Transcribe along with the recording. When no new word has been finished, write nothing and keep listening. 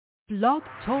Blog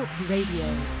Talk Radio.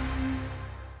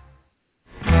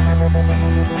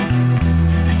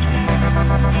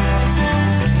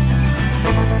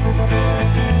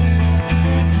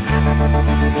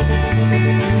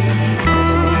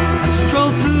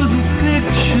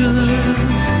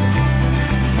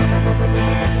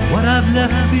 What I've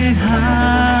left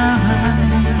behind,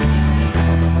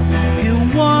 feel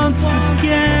once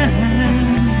again.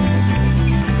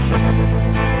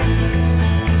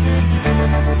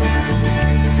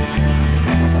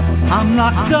 I'm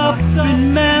locked up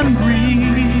in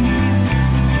memories,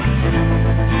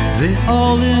 they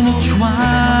all intertwine.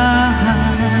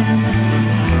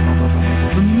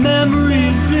 The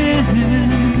memories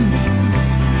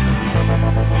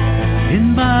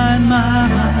in my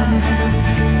mind.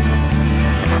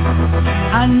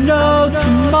 I know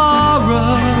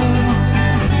tomorrow,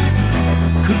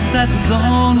 'cause that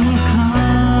dawn will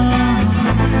come.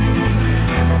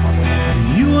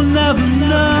 You will never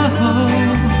know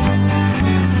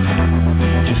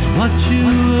just what you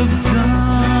have done.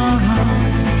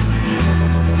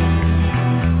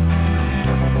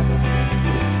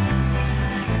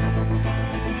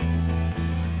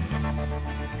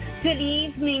 Good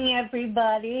evening,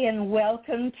 everybody, and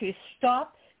welcome to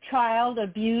Stop Child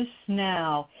Abuse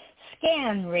Now,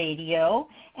 Scan Radio,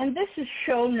 and this is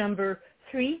show number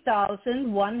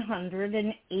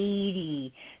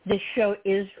 3180. This show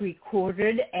is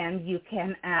recorded, and you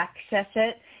can access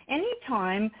it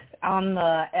anytime on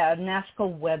the NASCA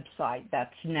website.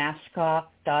 That's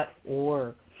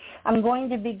nasca.org. I'm going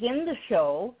to begin the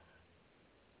show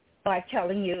by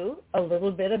telling you a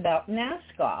little bit about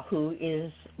NASCA, who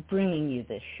is bringing you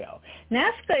this show.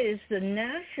 NASCA is the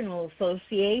National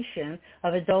Association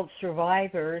of Adult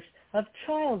Survivors of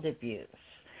Child Abuse.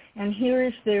 And here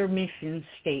is their mission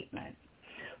statement.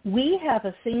 We have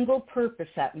a single purpose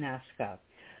at NASCA: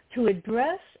 to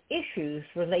address issues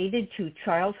related to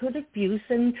childhood abuse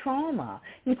and trauma,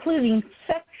 including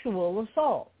sexual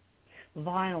assault,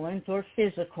 violent or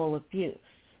physical abuse,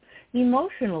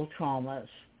 emotional traumas,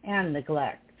 and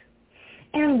neglect.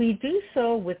 And we do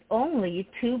so with only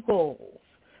two goals.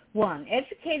 One,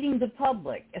 educating the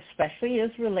public, especially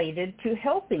as related to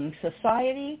helping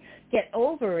society get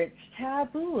over its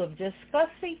taboo of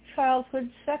discussing childhood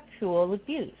sexual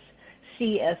abuse,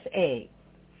 CSA.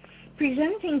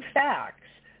 Presenting facts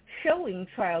showing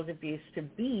child abuse to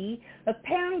be a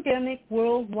pandemic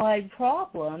worldwide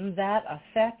problem that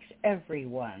affects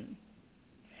everyone.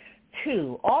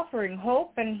 Two, offering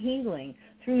hope and healing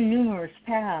through numerous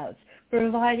paths,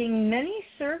 providing many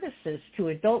services to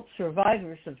adult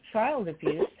survivors of child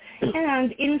abuse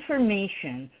and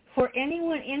information for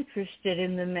anyone interested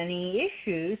in the many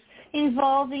issues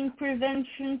involving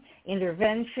prevention,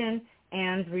 intervention,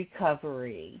 and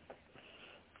recovery.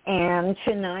 And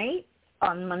tonight,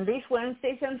 on Mondays,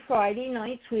 Wednesdays, and Friday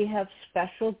nights, we have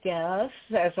special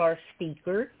guests as our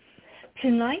speaker.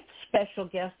 Tonight's special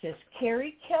guest is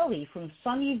Kari Kelley from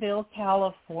Sunnyvale,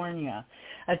 California,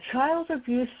 a child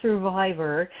abuse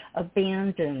survivor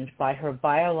abandoned by her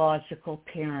biological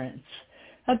parents,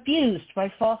 abused by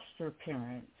foster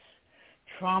parents,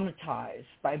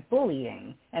 traumatized by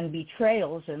bullying and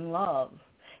betrayals in love,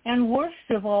 and worst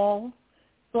of all,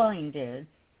 blinded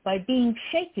by being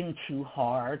shaken too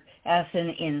hard as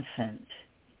an infant.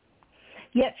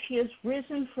 Yet she has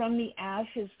risen from the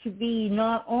ashes to be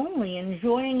not only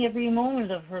enjoying every moment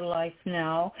of her life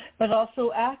now, but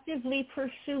also actively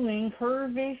pursuing her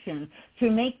vision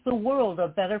to make the world a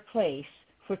better place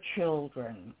for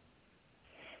children.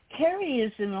 Kari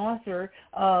is an author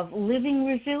of Living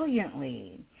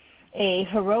Resiliently, a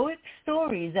heroic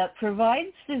story that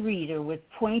provides the reader with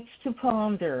points to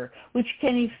ponder, which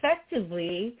can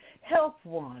effectively help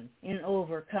one in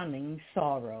overcoming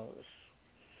sorrows.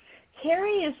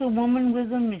 Kari is a woman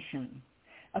with a mission,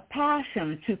 a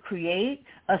passion to create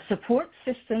a support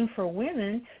system for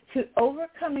women to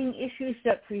overcoming issues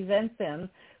that prevent them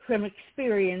from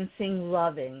experiencing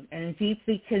loving and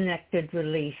deeply connected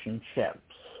relationships.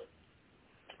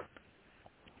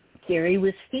 Kari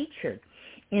was featured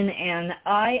in an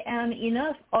I Am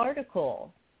Enough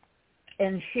article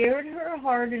and shared her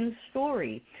heart and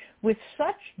story with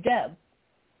such depth,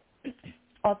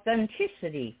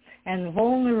 authenticity, and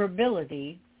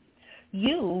vulnerability,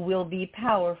 you will be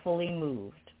powerfully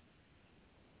moved.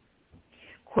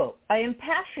 Quote, I am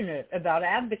passionate about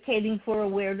advocating for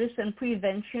awareness and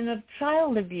prevention of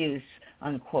child abuse,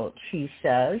 unquote, she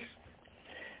says.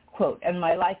 Quote, and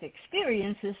my life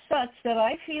experience is such that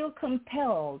I feel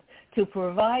compelled to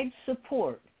provide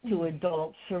support to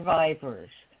adult survivors,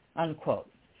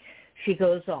 unquote. She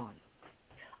goes on,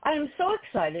 I am so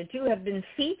excited to have been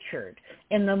featured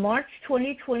in the March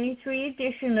 2023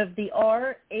 edition of the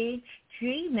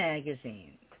RHG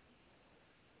Magazine.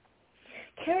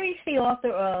 Kari's the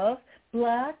author of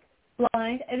Black,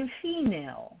 Blind, and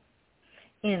Female.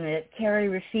 In it, Kari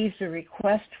receives a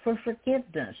request for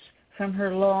forgiveness from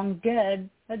her long-dead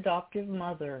adoptive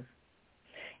mother.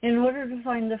 In order to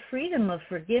find the freedom of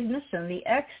forgiveness and the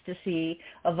ecstasy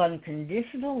of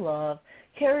unconditional love,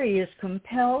 Kari is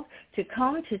compelled to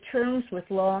come to terms with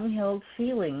long-held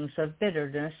feelings of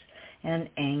bitterness and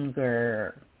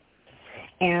anger.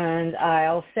 And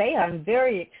I'll say I'm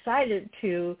very excited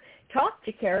to talk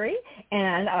to Kari,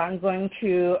 and I'm going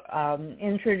to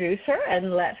introduce her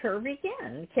and let her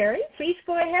begin. Kari, please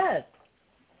go ahead.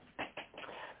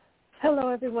 Hello,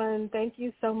 everyone. Thank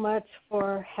you so much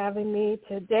for having me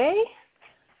today.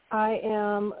 I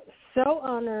am so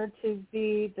honored to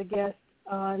be the guest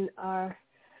on our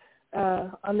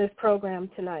on this program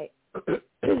tonight.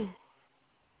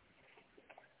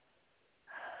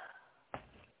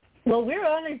 Well, we're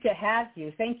honored to have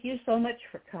you. Thank you so much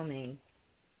for coming.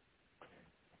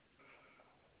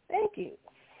 Thank you.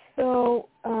 So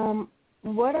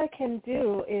what I can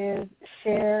do is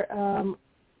share,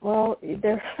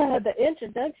 the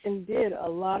introduction did a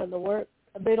lot of the work,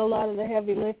 did a lot of the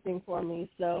heavy lifting for me.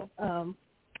 So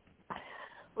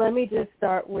let me just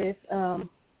start with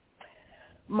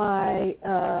my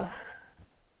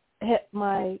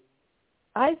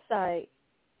eyesight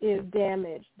is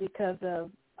damaged because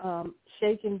of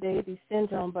shaken baby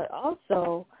syndrome, but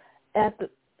also at the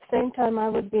same time I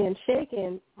was being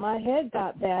shaken, my head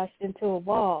got bashed into a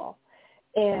wall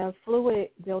and fluid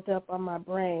built up on my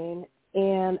brain,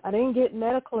 and I didn't get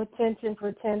medical attention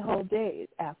for 10 whole days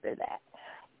after that.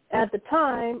 At the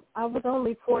time, I was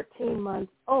only 14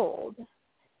 months old,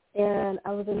 and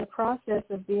I was in the process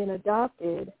of being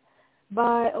adopted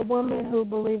by a woman who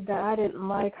believed that I didn't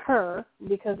like her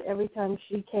because every time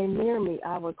she came near me,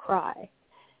 I would cry.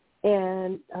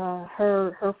 And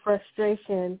her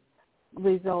frustration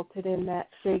resulted in that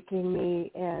shaking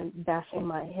me and bashing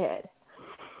my head.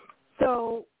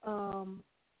 So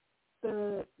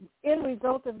the end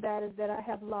result of that is that I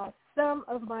have lost some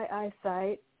of my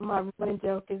eyesight. My running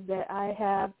joke is that I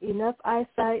have enough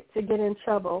eyesight to get in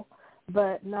trouble,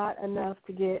 but not enough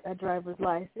to get a driver's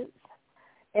license.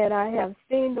 And I have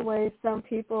seen the way some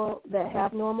people that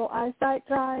have normal eyesight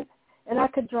drive, and I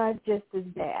could drive just as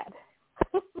bad.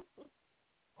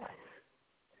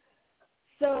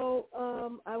 So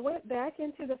I went back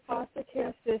into the foster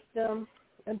care system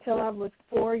until I was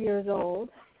 4 years old,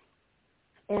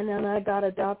 and then I got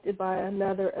adopted by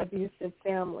another abusive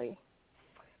family.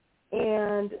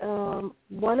 And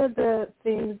one of the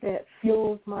things that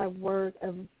fuels my work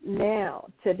of now,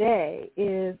 today,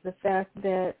 is the fact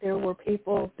that there were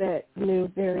people that knew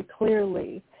very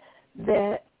clearly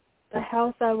that the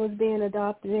house I was being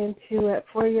adopted into at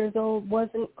 4 years old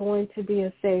wasn't going to be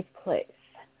a safe place.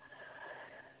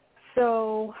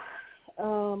 So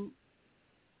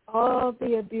all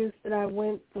the abuse that I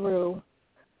went through,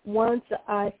 once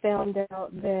I found out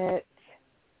that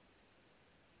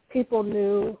people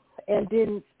knew and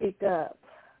didn't speak up,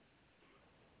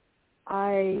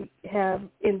 I have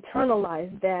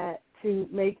internalized that to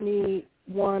make me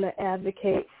want to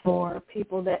advocate for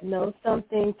people that know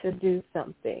something to do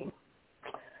something.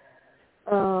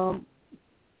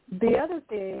 The other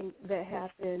thing that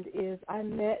happened is I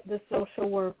met the social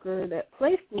worker that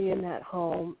placed me in that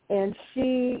home, and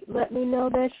she let me know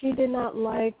that she did not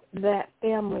like that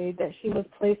family that she was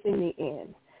placing me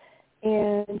in,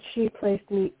 and she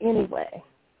placed me anyway.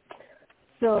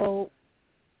 So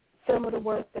some of the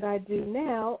work that I do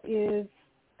now is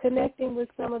connecting with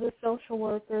some of the social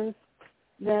workers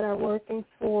that are working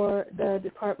for the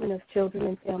Department of Children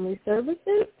and Family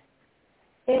Services,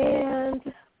 and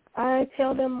I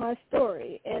tell them my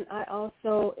story, and I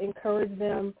also encourage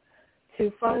them to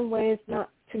find ways not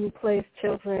to place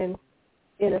children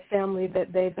in a family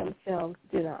that they themselves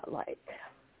do not like.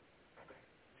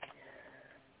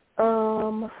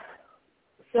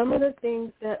 Some of the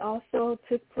things that also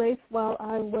took place while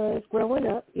I was growing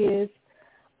up is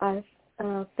I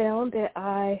found that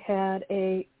I had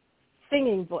a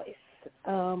singing voice.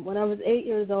 When I was 8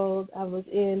 years old, I was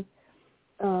in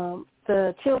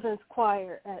the children's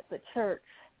choir at the church,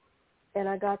 and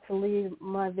I got to lead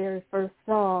my very first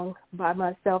song by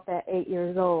myself at 8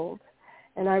 years old.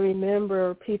 And I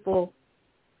remember people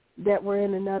that were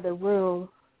in another room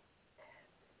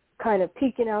kind of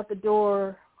peeking out the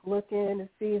door, looking to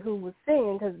see who was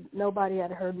singing, because nobody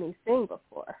had heard me sing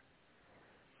before.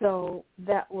 So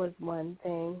that was one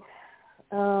thing.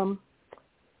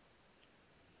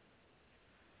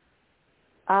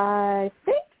 I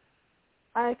think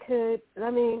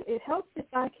it helps if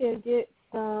I could get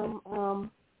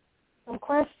some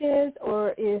questions,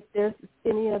 or if there's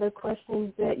any other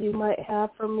questions that you might have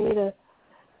for me to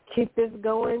keep this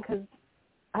going, because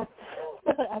I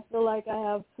feel like I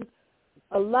have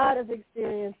a lot of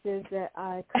experiences that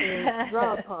I could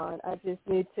draw upon. I just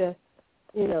need to,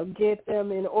 get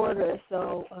them in order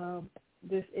so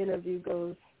this interview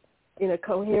goes in a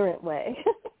coherent way.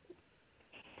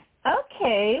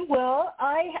 Okay. Well,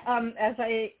 as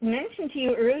I mentioned to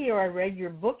you earlier, I read your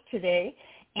book today,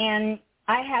 and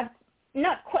I have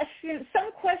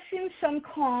some questions, some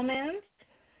comments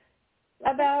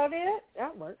about it.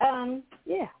 That works.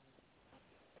 Yeah.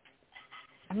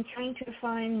 I'm trying to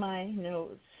find my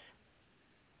notes.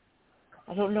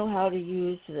 I don't know how to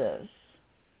use this.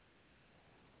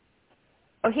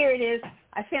 Oh, here it is.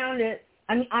 I found it.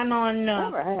 I'm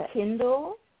on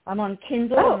Kindle. I'm on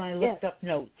Kindle, and I looked up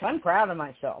notes. I'm proud of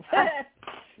myself.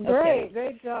 Okay.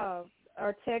 Great job.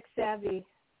 Our tech savvy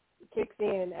kicks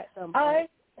in at some point.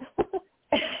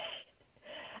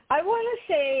 I want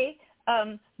to say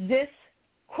this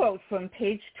quote from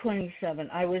page 27.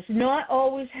 I was not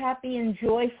always happy and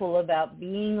joyful about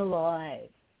being alive.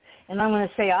 And I'm going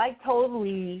to say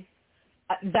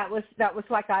that was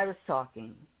like I was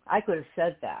talking. I could have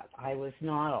said that. I was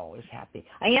not always happy.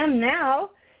 I am now,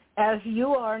 as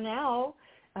you are now,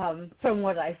 from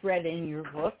what I've read in your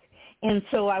book. And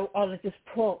so I'll just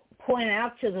point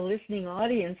out to the listening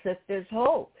audience that there's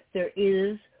hope. There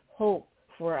is hope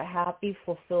for a happy,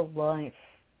 fulfilled life.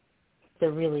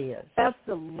 There really is.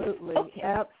 Absolutely. Okay.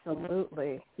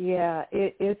 Absolutely. Yeah,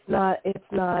 it's not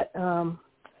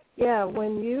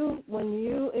when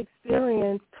you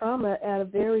experience trauma at a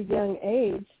very young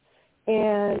age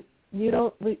and you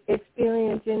don't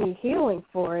experience any healing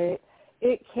for it,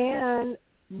 it can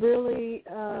really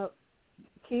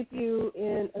keep you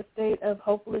in a state of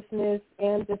hopelessness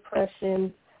and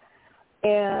depression,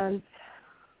 and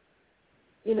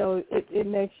it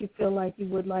makes you feel like you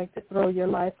would like to throw your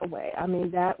life away. I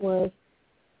mean, there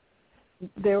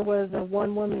was a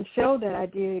one-woman show that I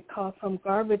did called From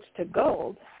Garbage to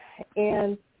Gold,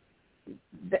 and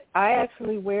I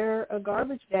actually wear a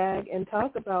garbage bag and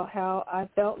talk about how I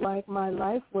felt like my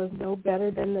life was no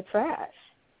better than the trash.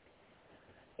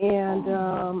 And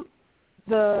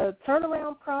the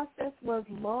turnaround process was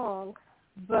long,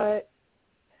 but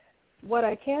what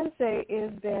I can say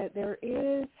is that there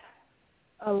is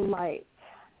a light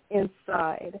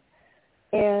inside.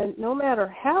 And no matter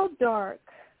how dark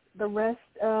the rest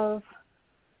of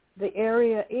the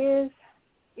area is,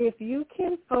 if you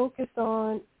can focus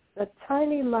on a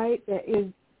tiny light that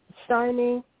is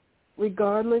shining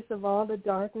regardless of all the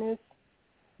darkness,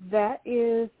 that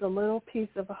is the little piece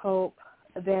of hope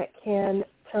that can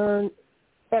turn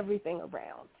everything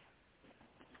around.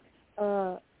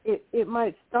 It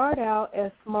might start out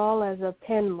as small as a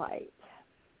pen light,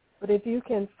 but if you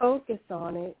can focus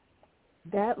on it,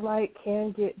 that light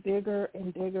can get bigger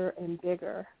and bigger and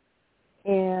bigger,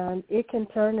 and it can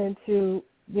turn into,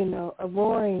 a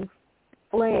roaring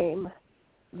flame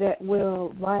that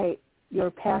will light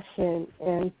your passion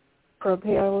and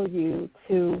propel you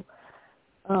to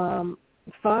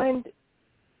find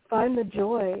the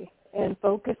joy and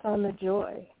focus on the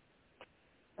joy.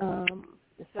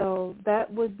 So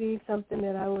that would be something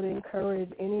that I would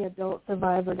encourage any adult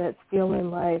survivor that's feeling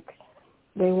like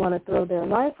they want to throw their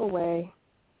life away.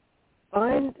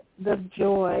 Find the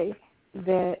joy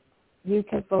that you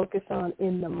can focus on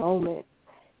in the moment,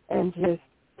 and just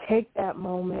take that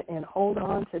moment and hold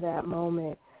on to that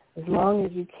moment as long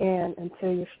as you can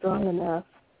until you're strong enough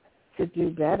to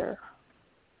do better.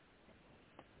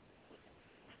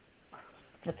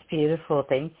 That's beautiful.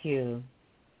 Thank you.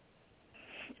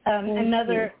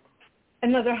 Another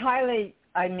highlight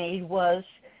I made was,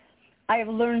 I have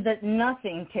learned that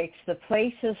nothing takes the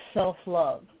place of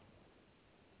self-love.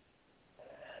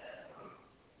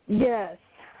 Yes,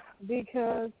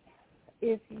 because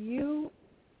if you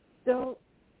don't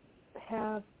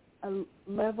have a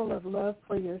level of love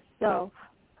for yourself,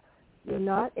 you're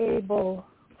not able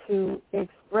to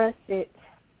express it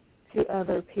to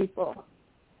other people.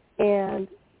 And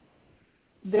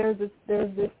there's this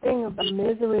thing about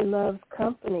misery loves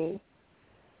company,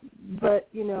 but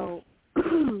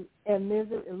and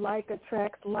misery like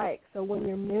attracts like. So when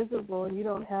you're miserable and you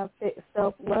don't have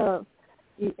self-love,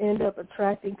 you end up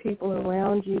attracting people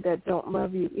around you that don't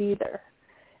love you either.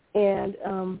 And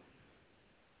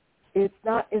it's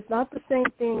not the same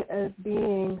thing as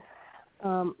being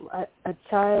a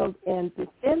child and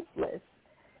defenseless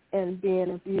and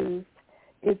being abused.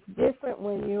 It's different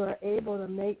when you are able to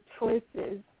make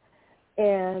choices,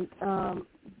 and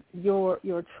your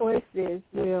choices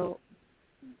will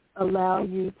allow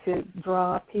you to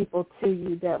draw people to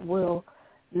you that will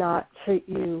not treat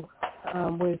you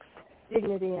with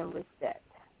dignity and respect.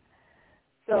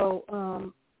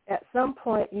 So at some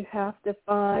point you have to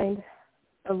find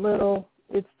a little,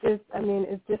 it's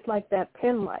just like that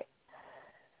pen light.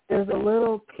 There's a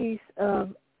little piece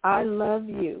of I love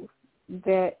you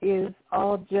that is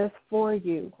all just for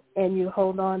you, and you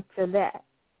hold on to that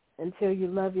until you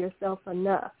love yourself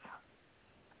enough.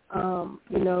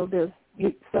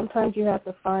 Sometimes you have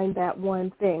to find that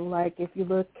one thing. Like if you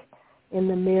look in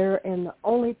the mirror and the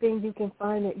only thing you can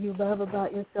find that you love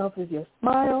about yourself is your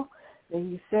smile, then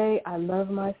you say, I love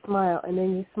my smile, and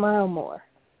then you smile more.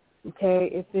 Okay?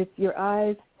 If it's your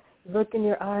eyes, look in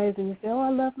your eyes and you say, oh, I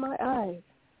love my eyes.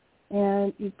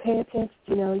 And you pay attention,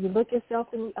 you look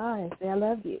yourself in the eye and say, I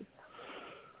love you.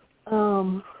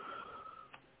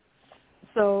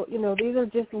 So, these are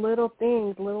just little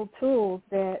things, little tools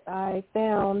that I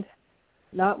found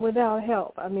not without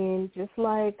help. I mean, just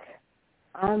like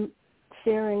I'm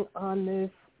sharing on this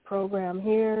program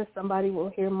here, somebody will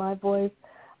hear my voice.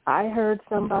 I heard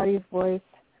somebody's voice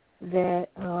that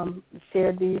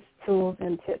shared these tools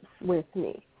and tips with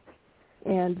me,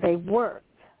 and they worked.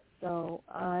 So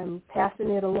I'm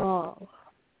passing it along.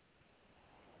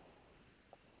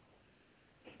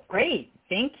 Great.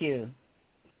 Thank you.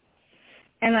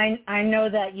 And I know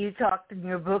that you talked in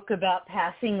your book about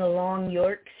passing along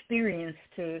your experience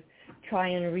to try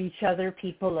and reach other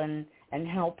people and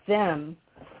help them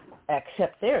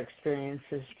accept their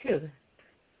experiences too.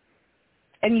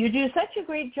 And you do such a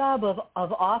great job of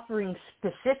offering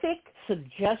specific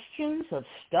suggestions of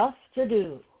stuff to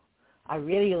do. I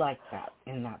really like that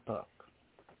in that book.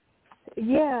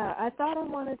 Yeah, I thought I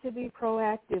wanted to be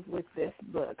proactive with this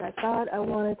book. I thought I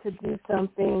wanted to do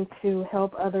something to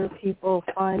help other people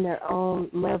find their own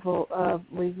level of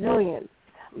resilience,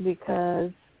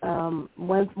 because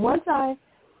once I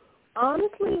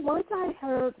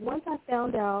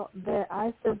found out that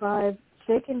I survived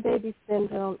shaken baby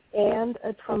syndrome and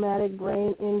a traumatic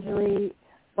brain injury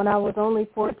when I was only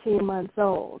 14 months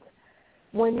old,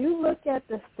 when you look at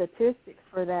the statistics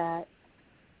for that,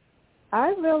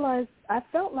 I realized I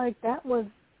felt like that was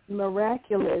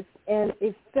miraculous, and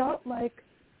it felt like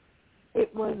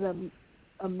it was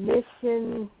a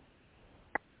mission.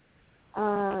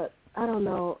 I don't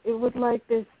know. It was like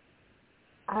this.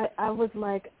 I was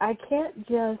like, I can't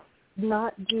just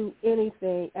not do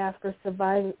anything after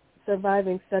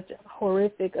surviving such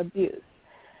horrific abuse.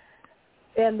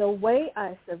 And the way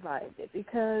I survived it,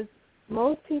 because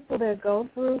most people that go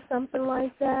through something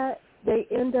like that, they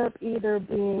end up either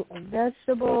being a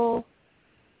vegetable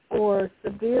or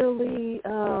severely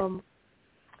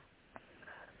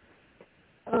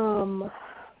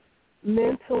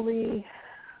mentally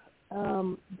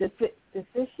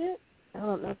deficient. I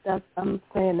don't know if I'm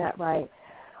saying that right.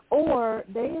 Or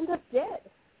they end up dead.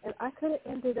 And I could have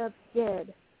ended up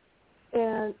dead.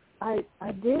 And I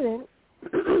didn't.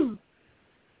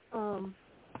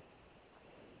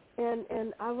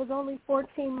 And I was only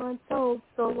 14 months old,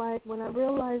 so like when I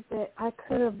realized that I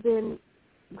could have been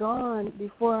gone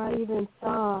before I even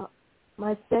saw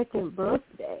my second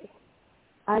birthday,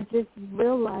 I just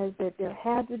realized that there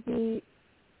had to be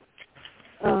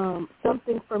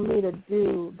something for me to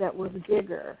do that was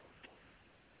bigger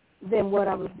than what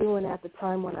I was doing at the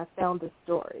time when I found the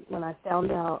story, when I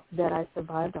found out that I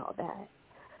survived all that.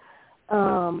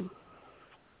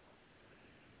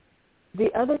 The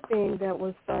other thing that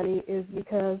was funny is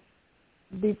because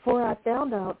before I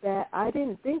found out that, I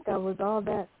didn't think I was all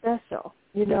that special.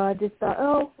 I just thought,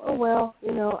 oh well,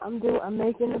 I'm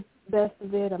making the best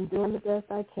of it. I'm doing the best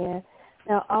I can.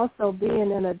 Now, also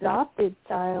being an adopted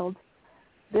child,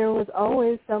 there was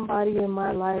always somebody in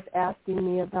my life asking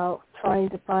me about trying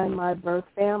to find my birth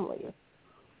family,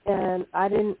 and I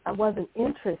wasn't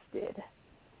interested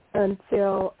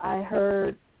until I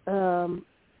heard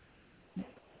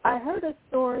a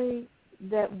story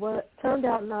that turned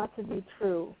out not to be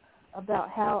true about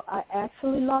how I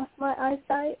actually lost my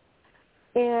eyesight,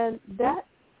 and that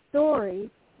story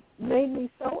made me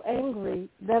so angry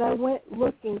that I went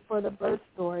looking for the birth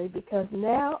story, because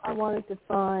now I wanted to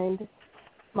find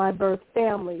my birth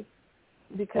family,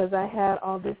 because I had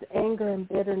all this anger and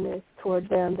bitterness toward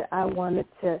them that I wanted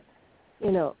to,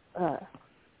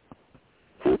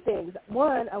 two things.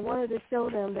 One, I wanted to show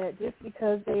them that just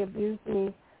because they abused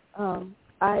me,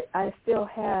 I still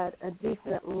had a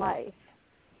decent life.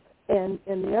 And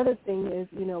the other thing is,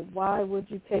 why would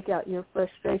you take out your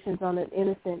frustrations on an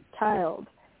innocent child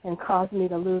and cause me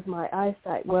to lose my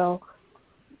eyesight? Well,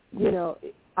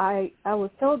 I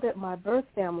was told that my birth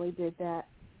family did that,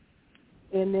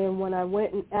 And then when I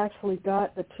went and actually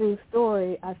got the true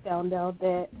story, I found out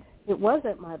that it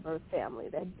wasn't my birth family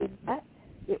that did that.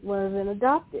 It was an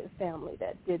adoptive family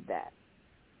that did that.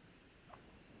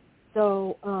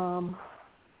 So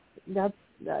that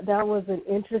was an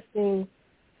interesting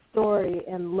story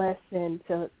and lesson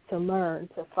to learn,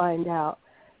 to find out.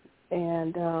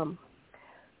 And,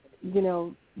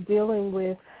 dealing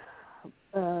with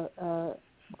the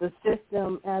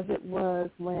system as it was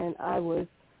when I was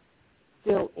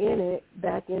still in it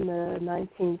back in the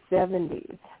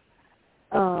 1970s.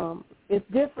 It's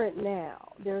different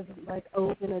now. There's like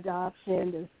open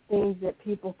adoption. There's things that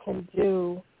people can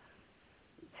do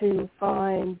to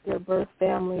find their birth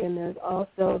family, and there's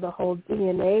also the whole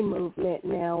DNA movement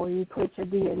now where you put your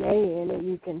DNA in and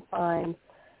you can find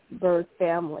birth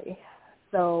family.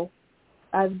 So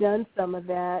I've done some of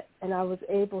that, and I was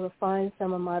able to find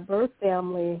some of my birth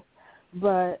family,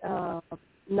 but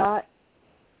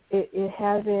it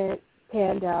hasn't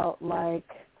panned out like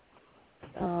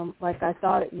I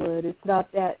thought it would. It's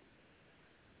not that,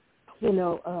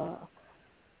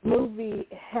 movie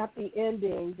happy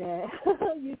ending that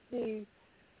you see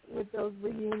with those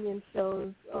reunion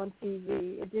shows on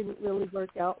TV. It didn't really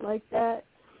work out like that,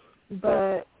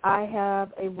 but I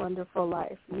have a wonderful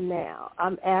life now.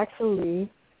 I'm actually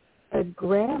a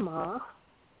grandma,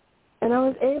 and I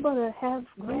was able to have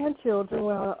grandchildren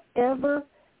without ever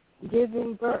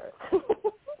giving birth.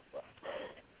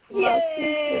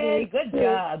 Yay! Good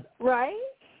job. Right?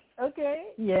 Okay.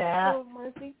 Yeah. So my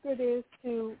secret is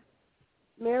to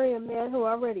marry a man who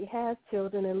already has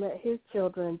children and let his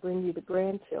children bring you the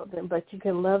grandchildren, but you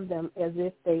can love them as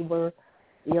if they were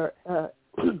your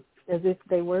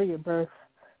birth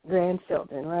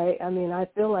grandchildren, right? I mean, I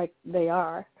feel like they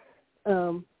are.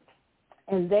 And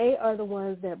they are the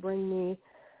ones that bring me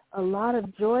a lot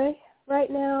of joy right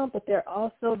now, but they're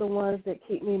also the ones that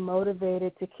keep me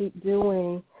motivated to keep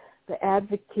doing the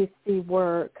advocacy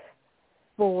work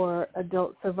for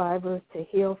adult survivors to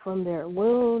heal from their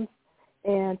wounds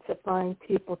and to find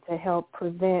people to help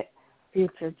prevent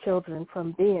future children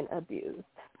from being abused.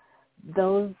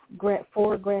 Those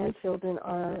 4 grandchildren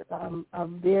are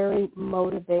very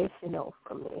motivational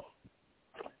for me.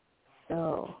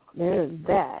 So there's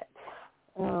that.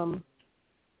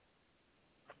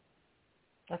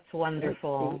 That's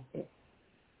wonderful.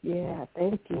 Yeah,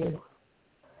 thank you.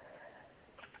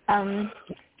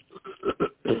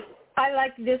 I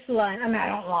like this line. I mean, I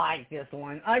don't like this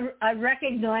one. I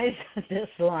recognize this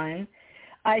line.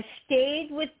 I stayed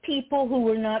with people who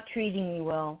were not treating me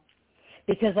well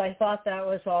because I thought that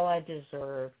was all I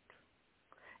deserved.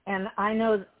 And I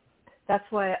know that's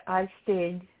why I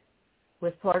stayed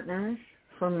with partners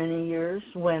for many years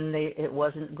when it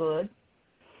wasn't good,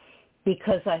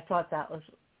 because I thought that was,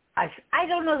 I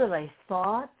don't know that I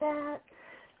thought that,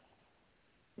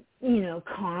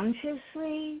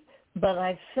 consciously, but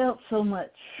I felt so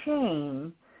much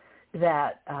shame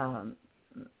that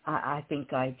I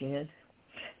think I did.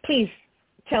 Please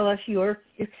tell us your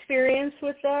experience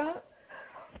with that.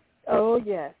 Oh,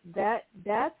 yes.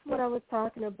 That's what I was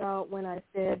talking about when I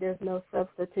said there's no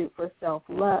substitute for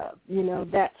self-love.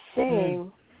 That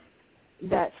shame,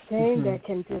 that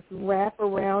can just wrap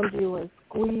around you and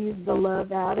squeeze the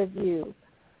love out of you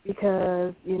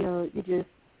because, you just,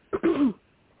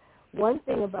 one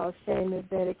thing about shame is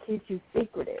that it keeps you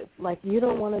secretive. Like, you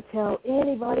don't want to tell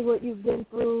anybody what you've been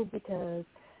through because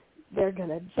they're going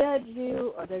to judge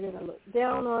you or they're going to look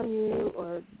down on you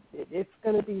or it's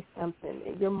going to be something.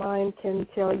 Your mind can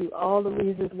tell you all the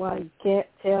reasons why you can't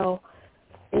tell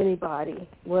anybody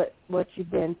what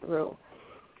you've been through.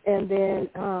 And then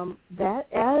that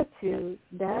attitude,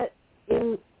 that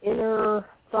inner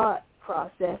thought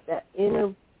process, that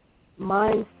inner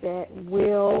mindset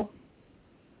will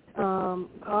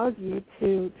cause you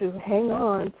to hang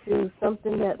on to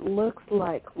something that looks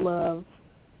like love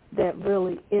that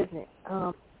really isn't.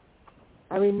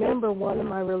 I remember one of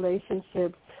my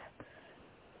relationships,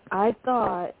 I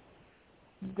thought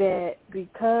that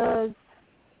because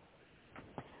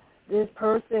this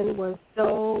person was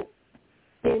so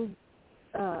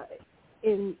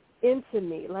into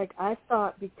me, like I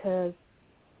thought because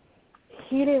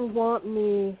he didn't want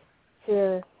me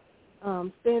to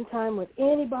spend time with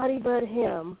anybody but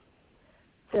him,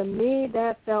 to me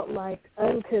that felt like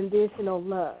unconditional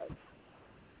love.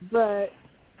 But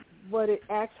what it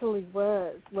actually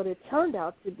was, what it turned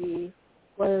out to be,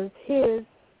 was his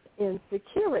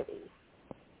insecurity.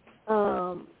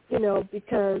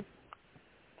 Because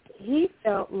he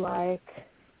felt like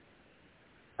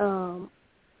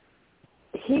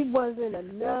he wasn't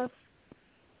enough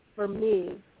for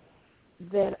me,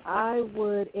 that I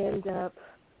would end up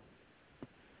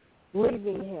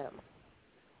leaving him.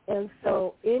 And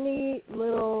so any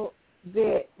little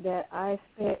bit that I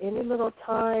spent, any little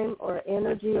time or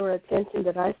energy or attention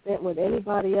that I spent with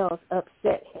anybody else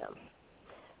upset him.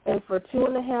 And for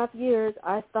 2.5 years,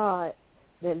 I thought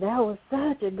that was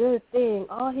such a good thing.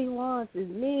 All he wants is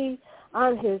me.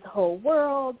 I'm his whole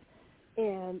world.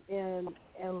 And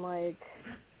like,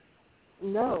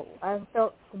 no, I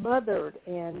felt smothered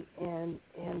and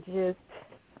just,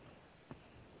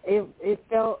 it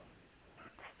felt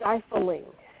stifling.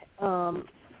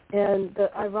 And the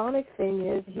ironic thing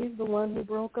is he's the one who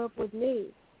broke up with me.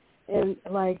 And,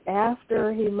 like,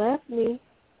 after he left me,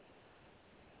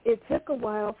 it took a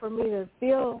while for me to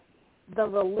feel the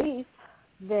relief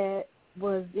that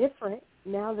was different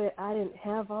now that I didn't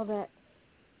have all that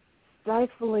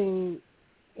stifling,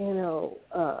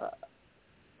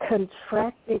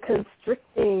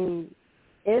 constricting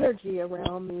energy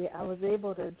around me. I was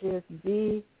able to just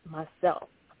be myself.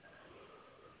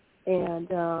 And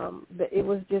it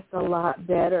was just a lot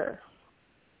better.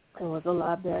 It was a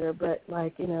lot better. But,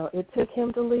 like, it took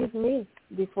him to leave me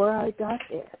before I got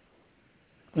there.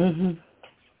 Mhm.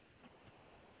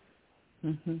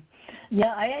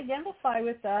 Yeah, I identify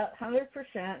with that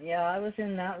 100%. Yeah, I was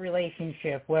in that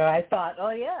relationship where I thought, oh,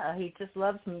 yeah, he just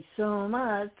loves me so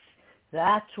much.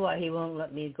 That's why he won't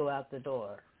let me go out the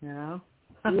door, Mhm.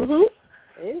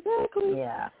 Exactly.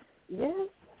 Yeah. Yes.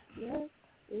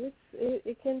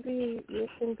 It can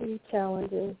be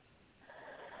challenging.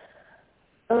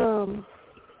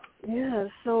 Yeah,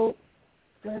 so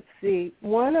let's see.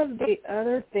 One of the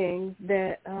other things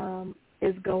that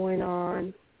is going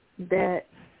on that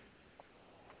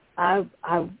I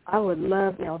would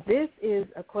love, now this is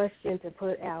a question to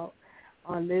put out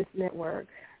on this network.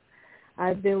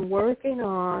 I've been working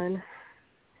on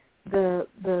the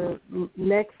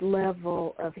next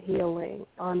level of healing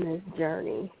on this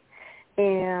journey.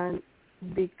 And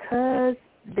because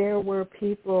there were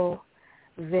people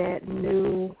that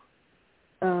knew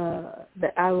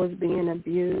that I was being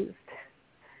abused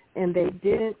and they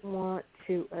didn't want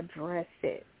to address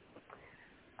it,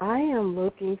 I am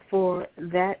looking for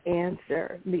that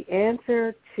answer, the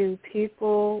answer to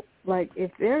people, like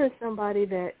if there is somebody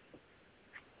that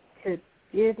could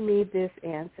give me this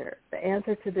answer, the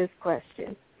answer to this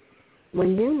question.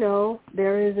 When you know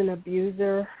there is an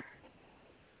abuser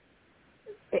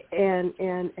and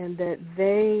that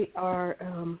they are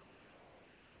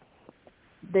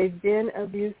they've been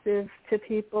abusive to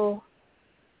people,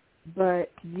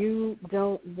 but you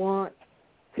don't want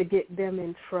to get them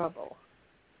in trouble,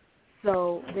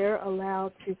 so they're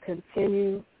allowed to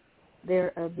continue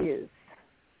their abuse.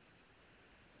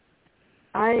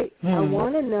 I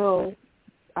want to know,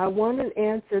 I want an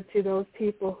answer to those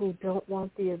people who don't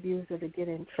want the abuser to get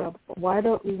in trouble. Why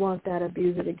don't you want that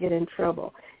abuser to get in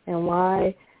trouble? And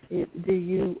why do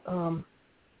you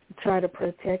try to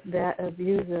protect that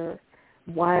abuser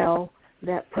while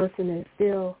that person is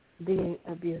still being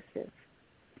abusive?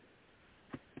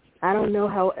 I don't know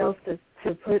how else to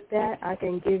put that. I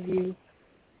can give you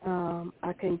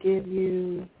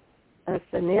a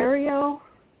scenario,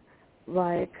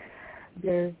 like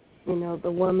there's,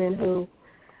 the woman who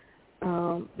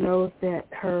knows that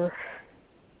her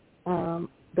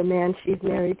the man she's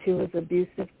married to is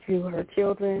abusive to her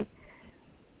children,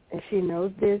 and she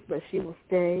knows this, but she will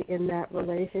stay in that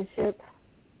relationship.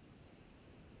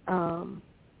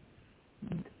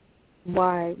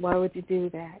 Why would you do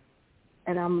that?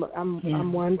 And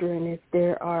I'm wondering if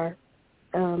there are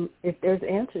if there's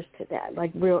answers to that,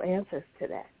 like real answers to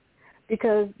that.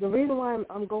 Because the reason why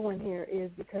I'm going here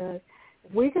is because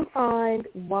if we can find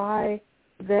why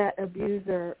that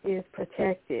abuser is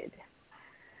protected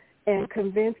and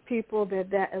convince people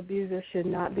that abuser should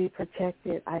not be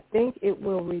protected, I think it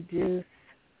will reduce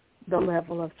the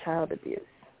level of child abuse.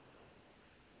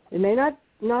 It may not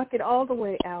knock it all the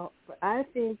way out, but I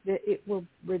think that it will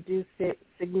reduce it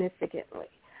significantly,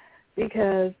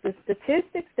 because the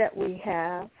statistics that we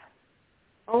have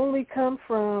only come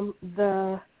from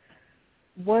the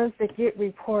ones that get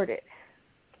reported.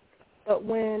 But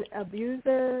when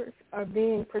abusers are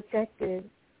being protected,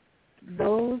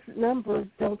 those numbers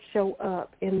don't show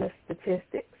up in the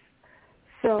statistics.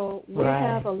 So we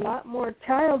have a lot more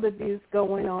child abuse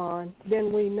going on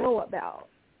than we know about,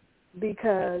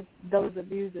 because those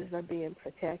abusers are being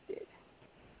protected.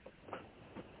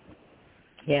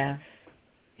 Yeah.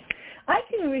 I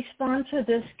can respond to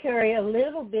this, Kari, a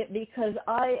little bit, because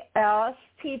I asked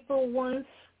people once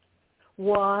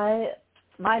why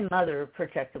my mother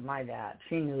protected my dad.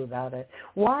 She knew about it.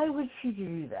 Why would she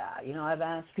do that? I've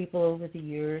asked people over the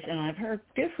years, and I've heard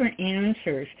different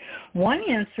answers. One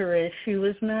answer is she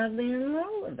was madly in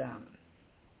love with them.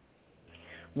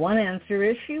 One answer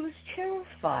is she was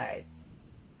terrified.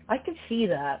 I could see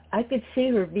that. I could see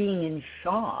her being in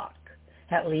shock,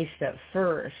 at least at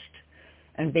first,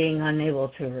 and being unable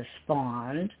to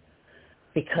respond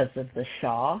because of the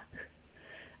shock.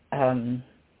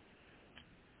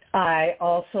 I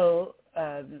also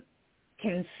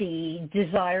can see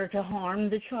desire to harm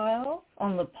the child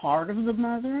on the part of the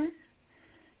mother,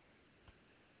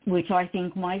 which I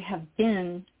think might have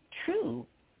been true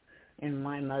in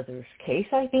my mother's case.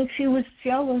 I think she was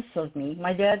jealous of me.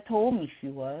 My dad told me she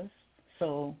was.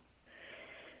 So,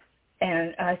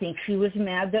 and I think she was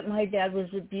mad that my dad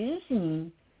was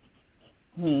abusing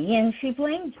me, and she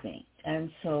blamed me.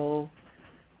 And so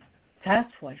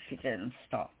that's why she didn't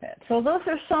stop it. So those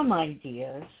are some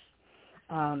ideas.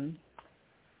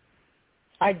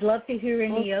 I'd love to hear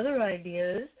any other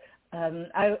ideas.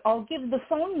 I'll give the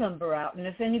phone number out, and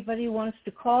if anybody wants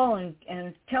to call and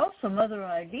tell some other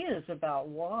ideas about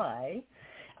why,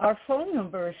 our phone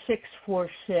number is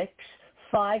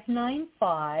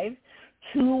 646-595-2118.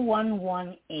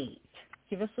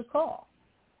 Give us a call.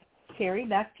 Kari,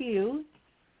 back to you.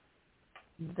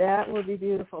 That would be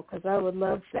beautiful, because I would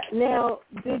love that. Now,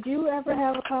 did you ever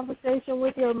have a conversation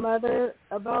with your mother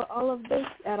about all of this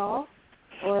at all?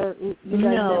 Or you guys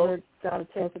never got a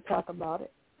chance to talk about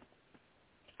it?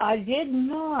 I did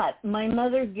not. My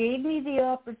mother gave me the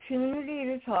opportunity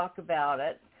to talk about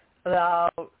it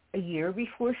about a year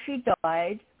before she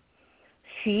died.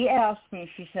 She asked me,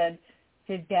 she said,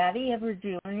 "Did Daddy ever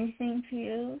do anything to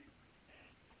you?"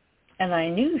 And I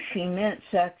knew she meant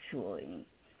sexually.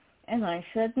 And I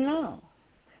said no,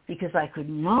 because I could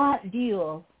not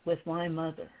deal with my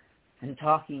mother and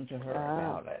talking to her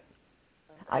about it.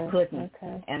 I couldn't.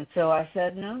 Okay. And so I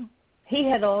said no. He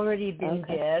had already been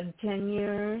dead 10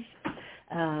 years.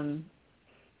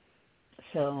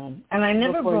 So, and I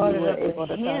never brought it up with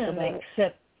him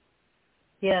except,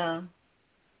 yeah.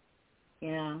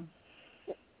 You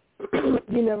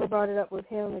never brought it up with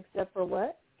him except for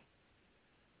what?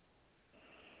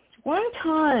 One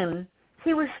time,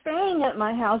 he was staying at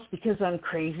my house because I'm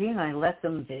crazy and I let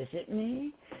them visit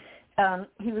me.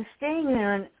 He was staying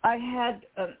there, and I had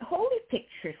holy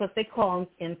pictures, what they call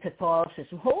in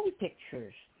Catholicism, holy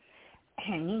pictures,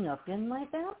 hanging up in my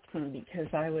bathroom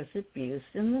because I was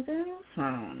abused in the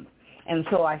bathroom. And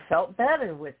so I felt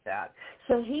better with that.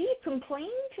 So he complained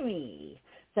to me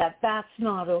that that's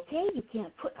not okay. You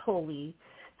can't put holy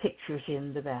pictures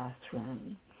in the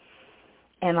bathroom.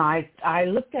 And I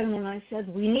looked at him and I said,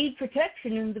 "We need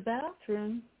protection in the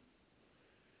bathroom."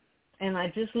 And I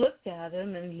just looked at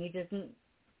him, and he didn't,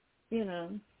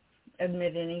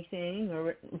 admit anything.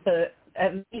 But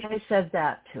at least I said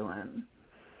that to him.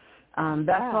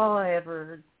 That's all I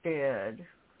ever did.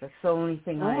 That's the only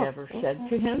thing I ever said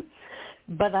to him.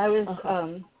 But I was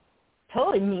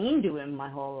totally mean to him my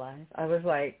whole life. I was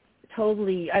I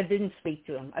didn't speak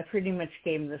to him. I pretty much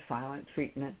gave him the silent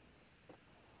treatment.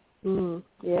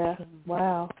 Yeah.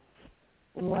 Wow.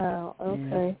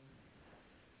 Okay.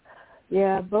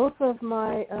 Yeah, both of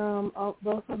my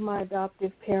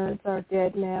adoptive parents are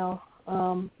dead now.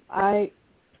 My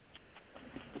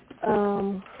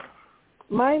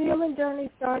healing journey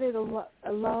started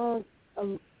long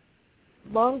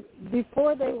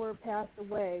before they were passed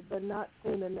away, but not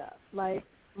soon enough. Like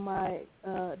my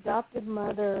adoptive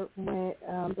mother,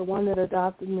 the one that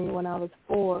adopted me when I was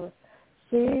 4,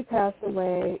 she passed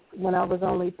away when I was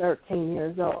only 13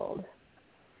 years old.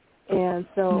 And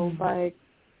so,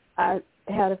 I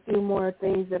had a few more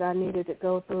things that I needed to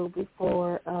go through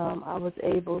before I was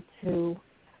able to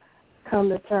come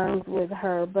to terms with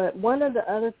her. But one of the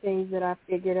other things that I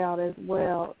figured out as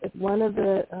well is one of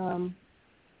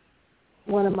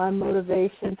my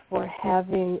motivations for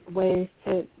having ways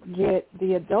to get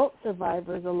the adult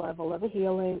survivors a level of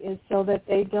healing is so that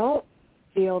they don't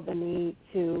feel the need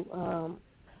to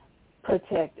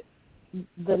protect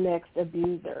the next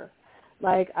abuser.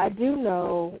 Like, I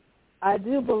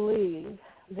do believe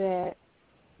that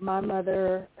my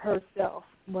mother herself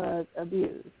was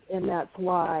abused, and that's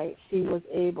why she was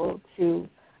able to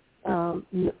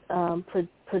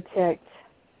protect.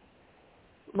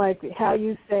 Like how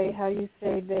you say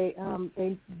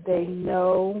they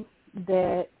know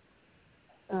that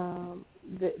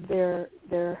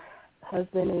their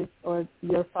husband is, or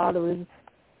your father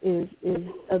is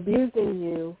abusing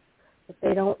you, but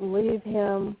they don't leave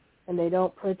him and they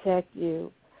don't protect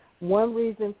you. One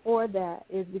reason for that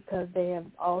is because they have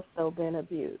also been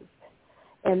abused,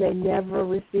 and they never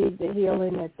received the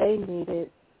healing that they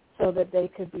needed so that they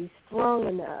could be strong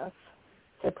enough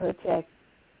to protect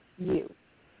you,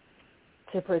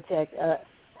 to protect us.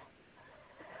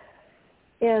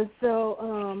 And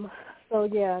so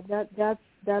yeah,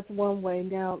 that's one way.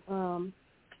 Now,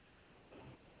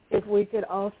 if we could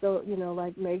also,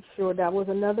 like make sure, that was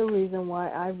another reason why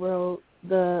I wrote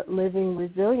the Living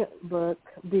Resilient book,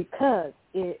 because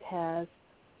it has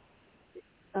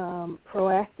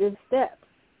proactive steps.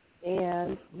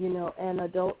 And, an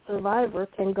adult survivor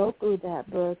can go through that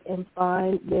book and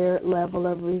find their level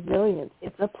of resilience.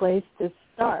 It's a place to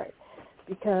start,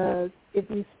 because if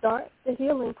you start the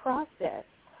healing process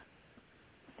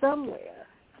somewhere,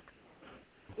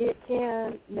 it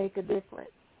can make a difference.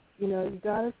 You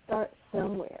got to start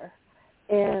somewhere.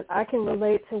 And I can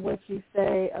relate to what you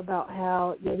say about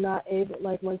how you're not able,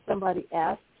 like when somebody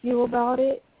asks you about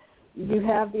it, you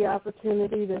have the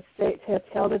opportunity to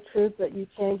tell the truth, but you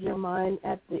change your mind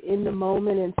in the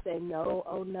moment and say, no,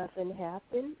 nothing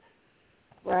happened,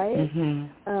 right? Mm-hmm.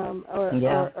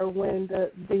 Or when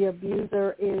the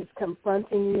abuser is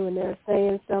confronting you and they're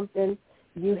saying something,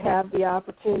 you have the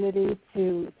opportunity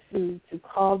to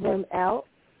call them out,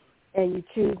 and you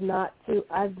choose not to.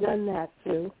 I've done that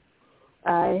too.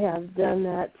 I have done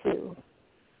that too.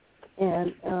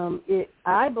 And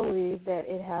I believe that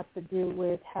it has to do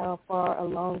with how far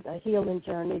along the healing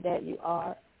journey that you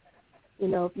are.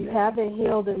 If you haven't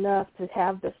healed enough to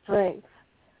have the strength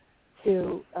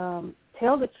to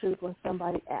tell the truth when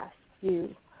somebody asks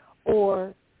you,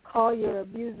 or call your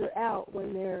abuser out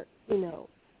when they're, in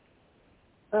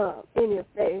your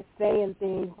face saying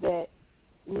things that,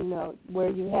 where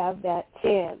you have that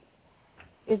chance,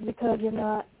 it's because you're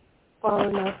not far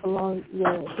enough along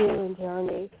your healing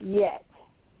journey yet.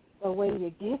 But when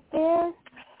you get there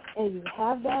and you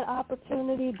have that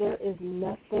opportunity, there is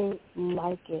nothing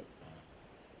like it.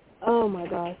 Oh my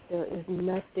gosh, there is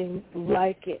nothing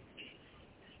like it.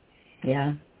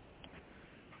 Yeah.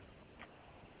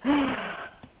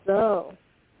 So,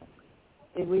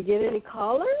 did we get any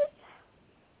callers?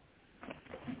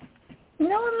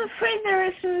 No, I'm afraid there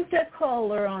isn't a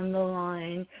caller on the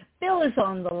line. Bill is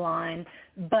on the line,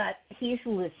 but he's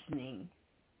listening.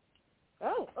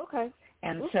 Oh, okay.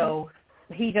 And so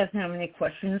he doesn't have any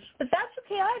questions, but that's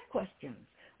okay. I have questions.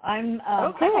 I'm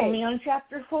only on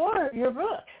chapter 4 of your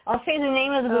book. I'll say the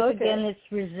name of the book again. It's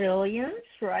Resilience,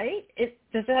 right?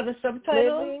 Does it have a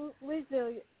subtitle?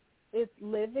 It's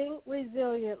Living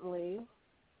Resiliently,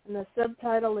 and the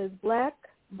subtitle is Black,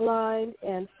 Blind,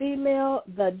 and Female,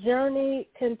 The Journey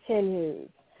Continues.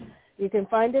 You can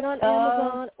find it on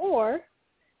Amazon, or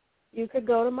you could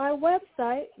go to my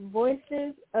website,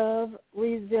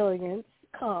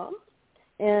 voicesofresilience.com,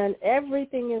 and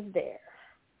everything is there.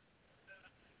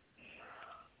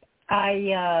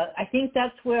 I think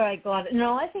that's where I got it.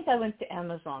 No, I think I went to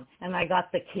Amazon, and I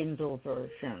got the Kindle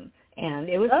version. And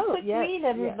it was a quick read,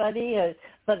 everybody,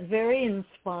 but very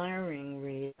inspiring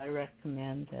read. I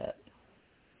recommend it.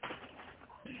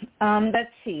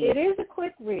 Let's see. It is a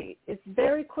quick read. It's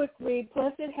very quick read.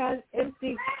 Plus, it has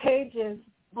empty pages,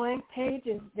 blank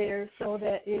pages there, so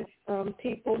that if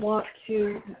people want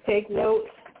to take notes,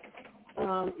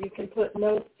 you can put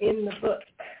notes in the book.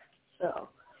 So,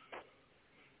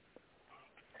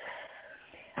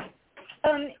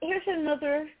 here's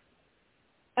another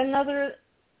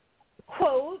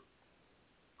quote.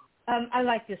 I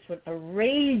like this one: "A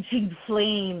raging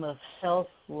flame of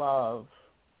self-love."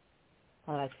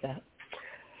 I like that.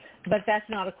 But that's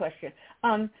not a question.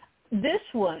 This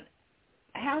one,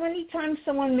 how many times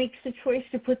someone makes the choice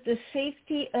to put the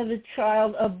safety of a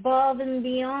child above and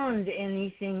beyond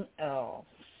anything else?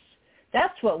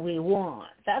 That's what we want.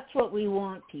 That's what we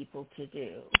want people to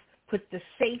do. Put the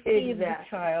safety of the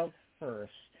child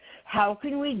first. How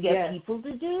can we get people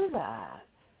to do that?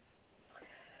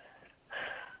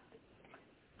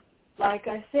 Like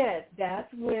I said,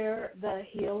 that's where the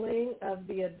healing of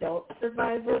the adult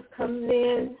survivors comes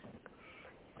in,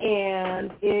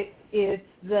 and it's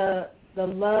the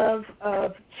love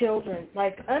of children.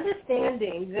 Like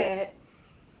understanding that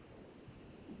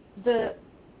the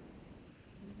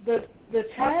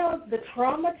child, the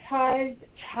traumatized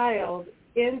child,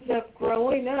 ends up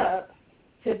growing up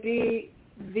to be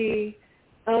the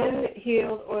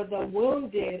unhealed or the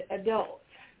wounded adult.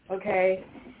 Okay,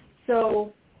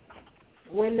 so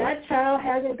when that child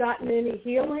hasn't gotten any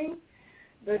healing,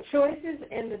 the choices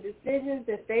and the decisions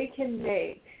that they can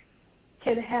make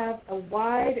can have a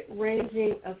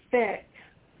wide-ranging effect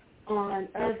on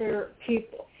other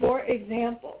people. For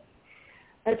example,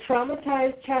 a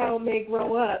traumatized child may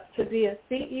grow up to be a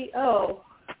CEO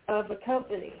of a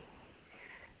company,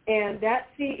 and that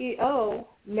CEO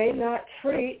may not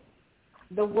treat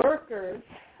the workers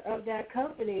of that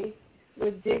company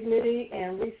with dignity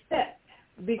and respect,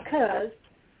 because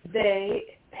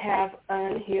they have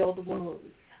unhealed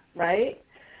wounds, right?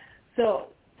 So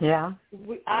Yeah.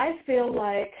 I feel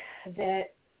like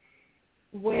that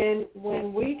when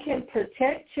we can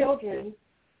protect children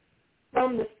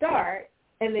from the start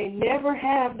and they never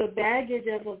have the baggage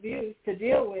of abuse to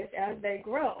deal with as they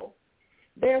grow,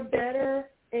 they're better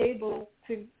able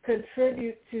to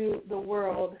contribute to the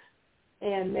world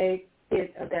and make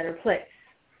it a better place.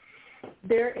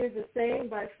 There is a saying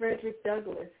by Frederick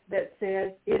Douglass that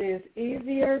says, it is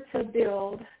easier to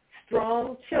build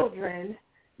strong children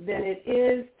than it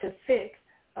is to fix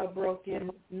a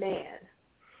broken man.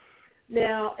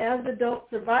 Now, as adult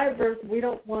survivors, we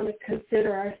don't want to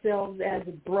consider ourselves as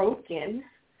broken.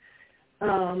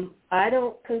 I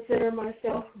don't consider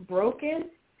myself broken.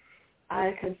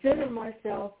 I consider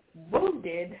myself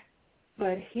wounded,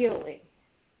 but healing,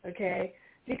 okay?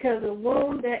 Because a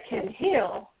wound that can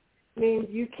heal means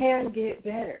you can get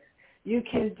better. You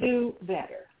can do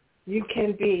better. You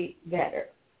can be better.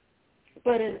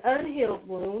 But an unhealed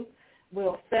wound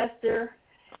will fester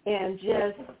and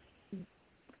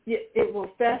it will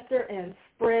fester and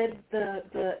spread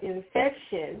the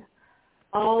infection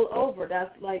all over.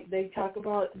 That's like they talk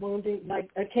about wounding, like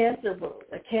a cancer wound.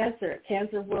 A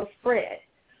cancer will spread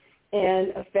and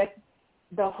affect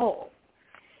the whole.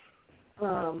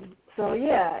 So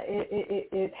yeah,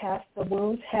 the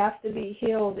wounds have to be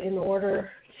healed in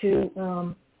order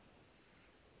to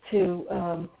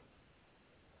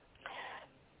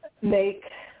make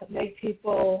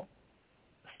people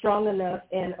strong enough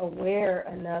and aware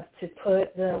enough to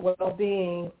put the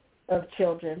well-being of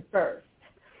children first.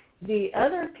 The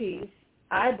other piece,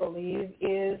 I believe,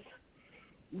 is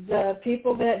the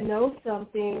people that know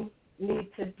something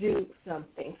need to do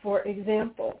something. For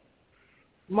example,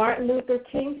 Martin Luther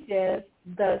King says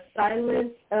the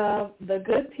silence of the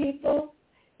good people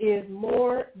is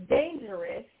more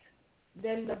dangerous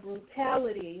than the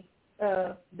brutality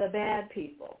of the bad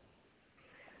people.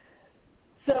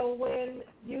 So when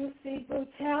you see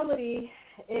brutality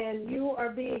and you are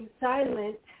being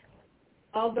silent,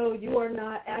 although you are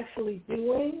not actually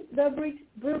doing the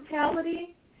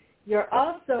brutality, you're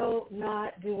also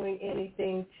not doing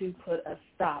anything to put a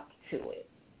stop to it.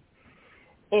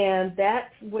 And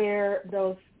that's where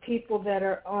those people that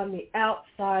are on the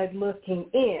outside looking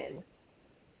in,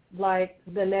 like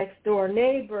the next door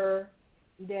neighbor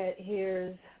that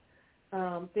hears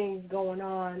things going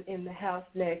on in the house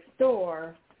next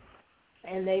door,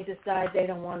 and they decide they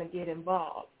don't want to get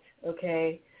involved,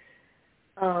 okay?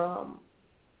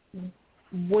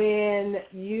 When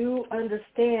you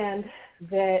understand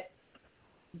that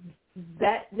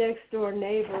next door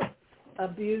neighbor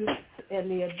abuse and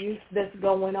the abuse that's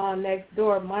going on next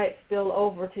door might spill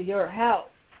over to your house,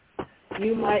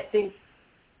 you might think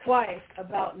twice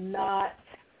about not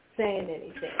saying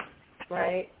anything,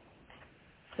 right?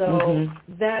 So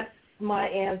that's my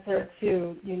answer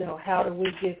to, how do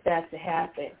we get that to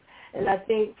happen? And I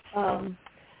think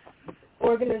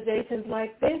organizations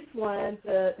like this one,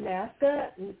 the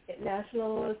NASCA,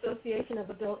 National Association of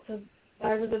Adult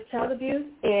Survivors of Child Abuse,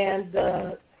 and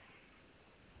the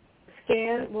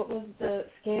SCAN, what was the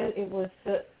SCAN? It was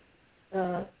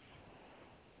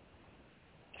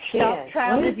Stop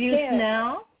Child Abuse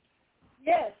Now?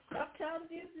 Yes, Stop Child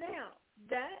Abuse Now.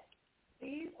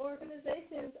 These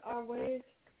organizations are ways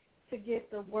to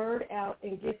get the word out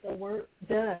and get the work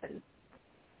done.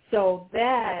 So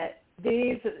that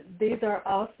these are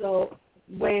also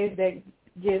ways that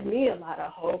give me a lot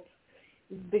of hope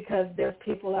because there's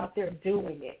people out there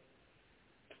doing it.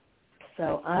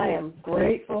 So I am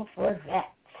grateful for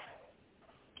that.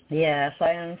 Yes,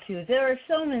 I am too. There are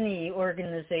so many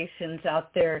organizations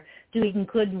out there doing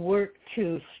good work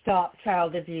to stop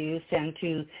child abuse and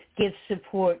to give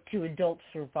support to adult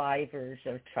survivors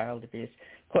of child abuse.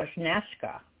 Of course,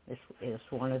 NASCA is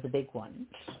one of the big ones.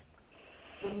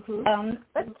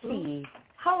 Let's see.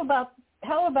 How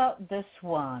about this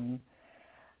one?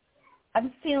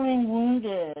 I'm feeling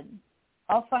wounded.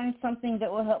 I'll find something that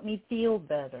will help me feel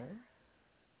better.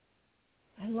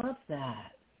 I love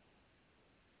that.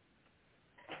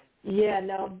 Yeah,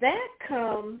 now that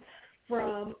comes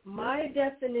from my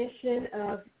definition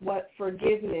of what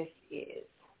forgiveness is.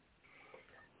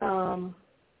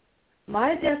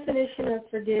 My definition of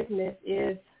forgiveness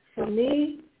is for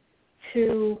me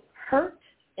to hurt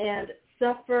and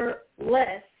suffer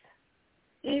less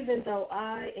even though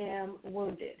I am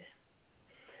wounded.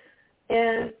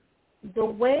 And the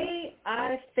way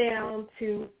I found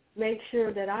to make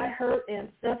sure that I hurt and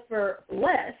suffer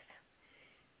less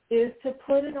is to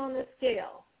put it on a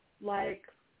scale, like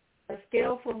a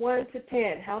scale from 1 to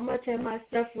 10. How much am I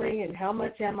suffering and how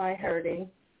much am I hurting?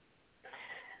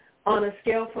 On a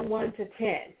scale from 1 to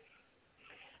 10.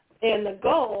 And the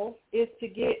goal is to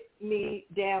get me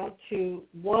down to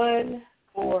 1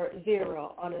 or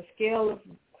 0. On a scale of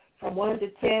from 1 to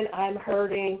 10, I'm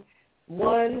hurting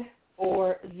 1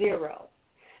 or 0.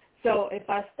 So if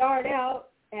I start out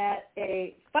at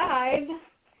a 5,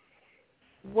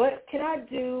 what can I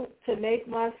do to make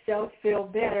myself feel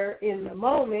better in the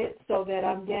moment so that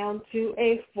I'm down to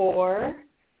a 4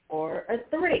 or a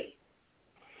 3?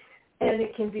 And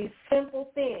it can be simple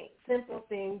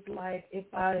things like if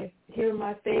I hear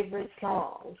my favorite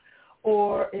song,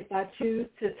 or if I choose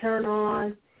to turn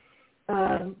on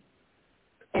an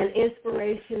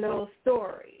inspirational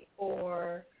story,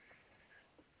 or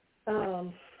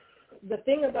the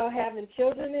thing about having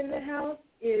children in the house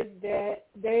is that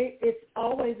it's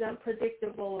always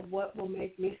unpredictable of what will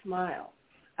make me smile.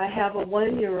 I have a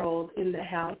 1-year-old in the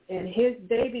house, and his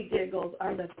baby giggles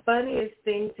are the funniest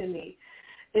thing to me.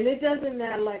 And it doesn't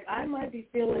matter, like I might be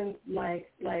feeling like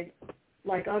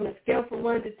on a scale from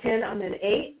 1 to 10, I'm an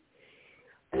 8,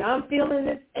 and I'm feeling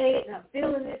this 8, and I'm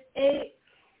feeling this 8,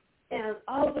 and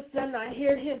all of a sudden I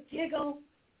hear him giggle,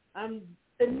 I'm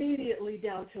immediately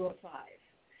down to a 5.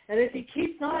 And if he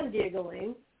keeps on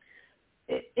giggling,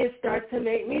 it starts to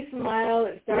make me smile,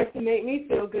 it starts to make me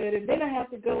feel good, and then I have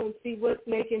to go and see what's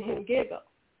making him giggle,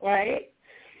 right?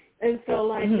 And so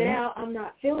now I'm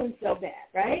not feeling so bad,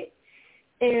 right?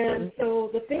 And so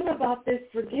the thing about this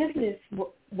forgiveness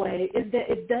way is that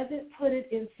it doesn't put it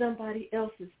in somebody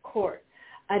else's court.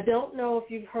 I don't know if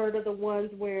you've heard of the ones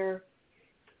where,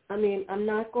 I'm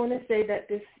not going to say that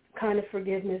this kind of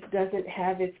forgiveness doesn't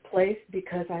have its place,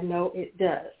 because I know it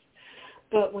does.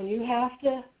 But when you have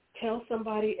to tell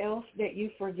somebody else that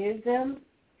you forgive them,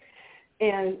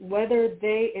 and whether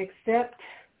they accept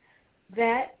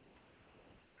that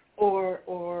or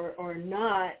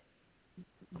not,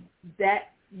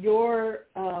 that your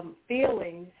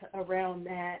feelings around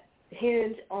that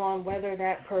hinge on whether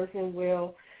that person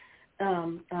will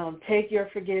take your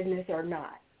forgiveness or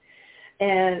not.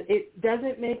 And it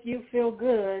doesn't make you feel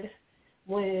good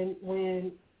when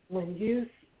you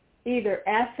either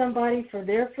ask somebody for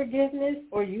their forgiveness,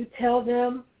 or you tell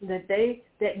them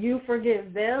that you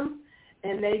forgive them,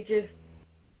 and they just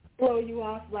blow you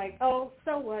off like, oh,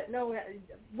 so what? No,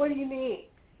 what do you mean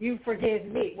you forgive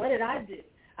me? What did I do?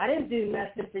 I didn't do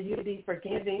nothing for you to be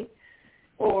forgiving.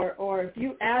 Or if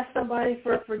you ask somebody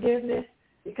for forgiveness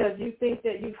because you think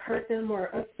that you've hurt them or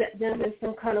upset them in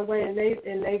some kind of way, and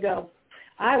they go,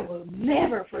 I will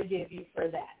never forgive you for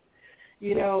that.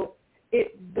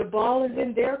 The ball is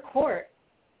in their court,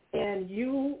 and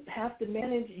you have to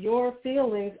manage your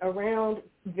feelings around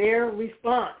their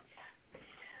response.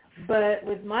 But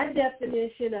with my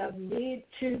definition of me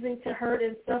choosing to hurt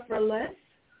and suffer less,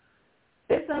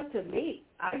 it's up to me.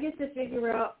 I get to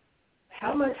figure out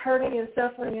how much hurting and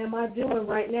suffering am I doing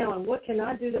right now, and what can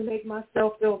I do to make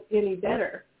myself feel any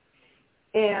better.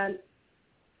 And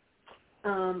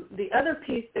the other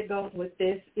piece that goes with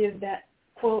this is that,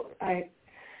 quote,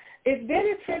 it's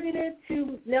been attributed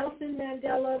to Nelson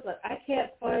Mandela, but I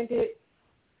can't find it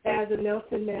as a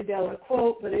Nelson Mandela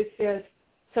quote, but it says,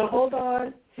 to hold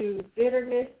on to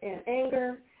bitterness and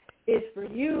anger is for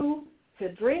you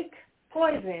to drink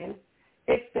poison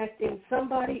expecting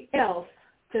somebody else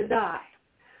to die.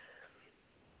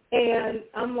 And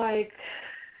I'm like,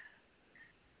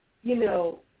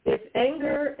 if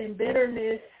anger and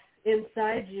bitterness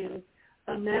inside you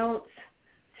amounts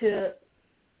to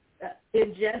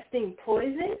ingesting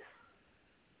poison,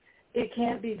 it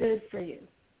can't be good for you.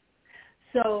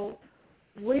 So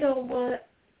we don't want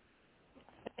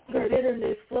anger and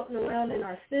bitterness floating around in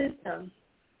our system,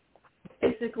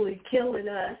 basically killing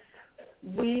us.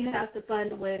 We have to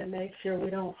find a way to make sure we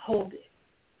don't hold it.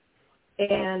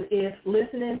 And if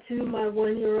listening to my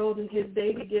 1-year-old and his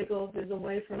baby giggles is a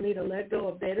way for me to let go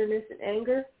of bitterness and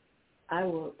anger, I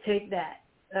will take that.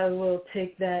 I will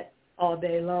take that all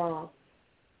day long.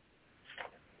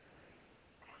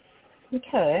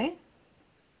 Okay.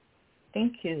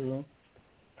 Thank you.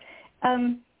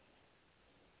 How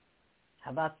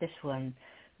about this one?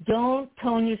 Don't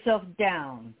tone yourself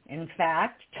down. In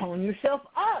fact, tone yourself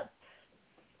up.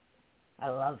 I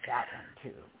love that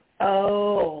one, too.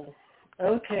 Oh,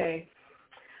 okay.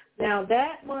 Now,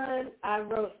 that one I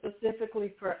wrote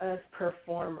specifically for us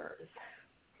performers,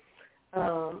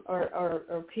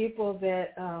 or people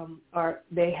that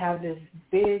they have this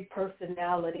big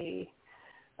personality.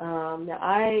 Now,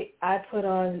 I put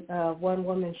on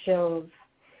one-woman shows,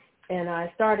 and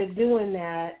I started doing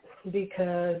that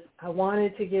because I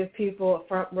wanted to give people a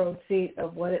front row seat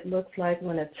of what it looks like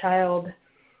when a child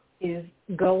is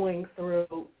going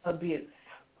through abuse.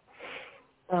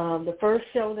 The first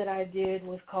show that I did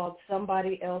was called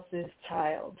Somebody Else's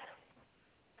Child.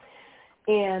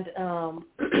 And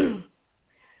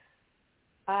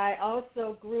I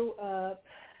also grew up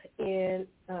in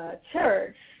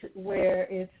church where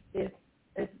it's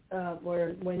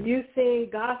where when you sing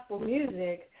gospel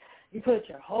music, you put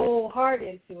your whole heart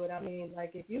into it. I mean,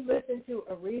 like if you listen to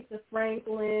Aretha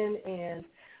Franklin and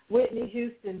Whitney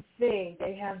Houston sing,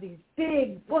 they have these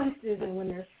big voices, and when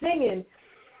they're singing,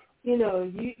 you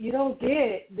know, you don't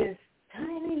get this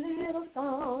tiny little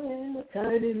song and a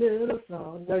tiny little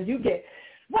song. No, you get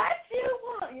what you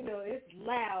want. You know, it's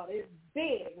loud, it's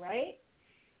big, right?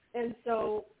 And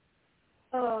so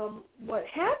what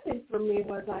happened for me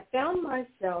was I found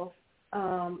myself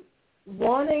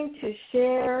wanting to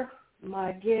share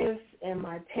my gifts and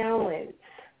my talents,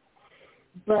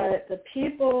 but the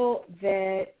people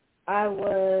that I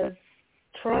was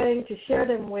trying to share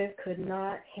them with could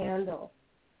not handle.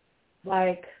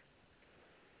 Like,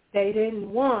 they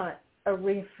didn't want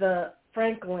Aretha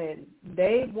Franklin.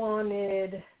 They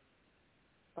wanted,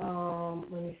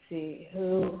 let me see,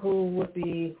 who would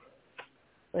be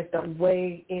like the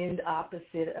way end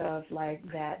opposite of like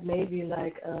that? Maybe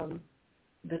like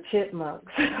the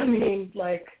Chipmunks. I mean,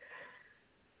 like,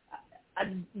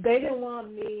 they didn't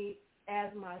want me as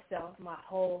myself, my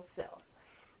whole self.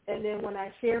 And then when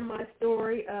I shared my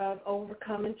story of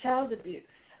overcoming child abuse,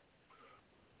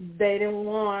 they didn't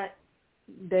want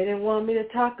me to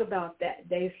talk about that.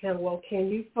 They said, well, can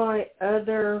you find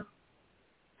other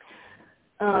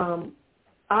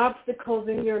obstacles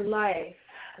in your life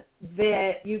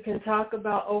that you can talk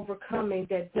about overcoming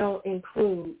that don't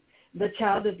include the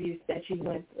child abuse that you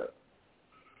went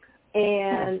through?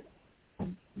 And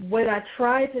when I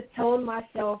tried to tone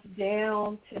myself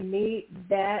down to meet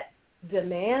that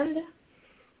demand,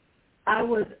 I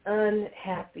was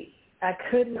unhappy. I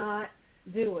could not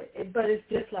do it. But it's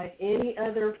just like any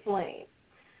other flame.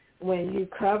 When you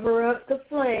cover up the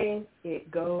flame, it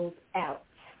goes out.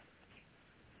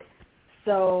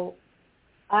 So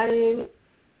I didn't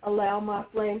allow my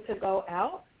flame to go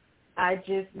out. I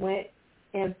just went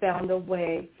and found a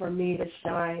way for me to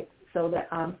shine so that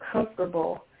I'm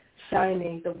comfortable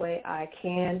shining the way I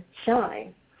can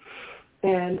shine.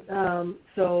 And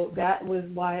so that was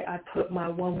why I put my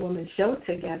one-woman show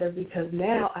together, because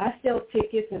now I sell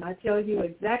tickets and I tell you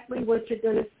exactly what you're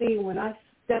going to see when I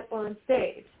step on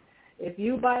stage. If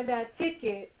you buy that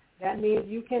ticket, that means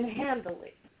you can handle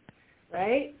it,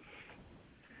 right?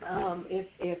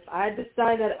 If I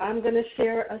decide that I'm going to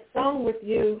share a song with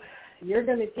you, you're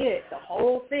going to get the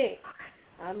whole thing.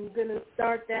 I'm going to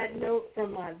start that note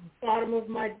from my bottom of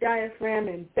my diaphragm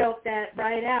and belt that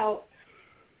right out.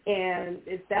 And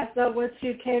if that's not what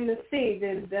you came to see,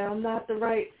 then I'm not the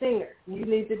right singer. You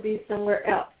need to be somewhere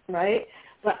else, right?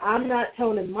 But I'm not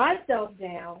toning myself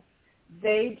down.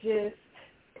 They just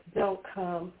don't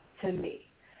come to me.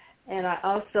 And I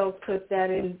also put that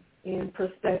in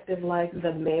perspective like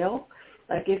the mail.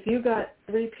 Like if you got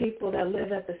 3 people that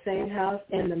live at the same house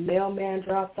and the mailman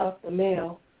drops off the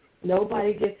mail,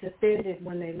 nobody gets offended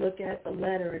when they look at the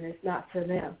letter and it's not for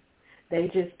them. They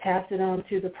just pass it on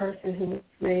to the person whose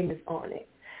name is on it.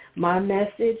 My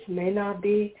message may not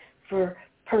be for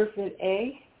person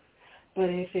A, but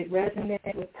if it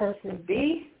resonates with person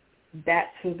B,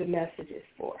 that's who the message is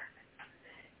for.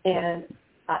 And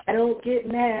I don't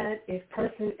get mad if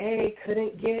person A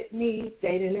couldn't get me.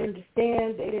 They didn't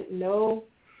understand. They didn't know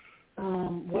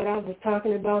what I was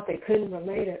talking about. They couldn't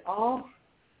relate at all.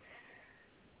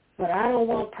 But I don't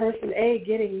want person A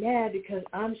getting mad because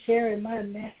I'm sharing my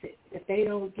message if they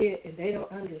don't get and they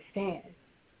don't understand.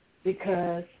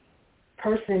 Because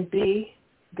person B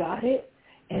got it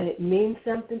and it means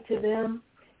something to them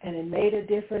and it made a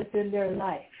difference in their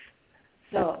life.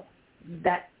 So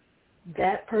that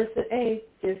person A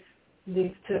just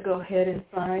needs to go ahead and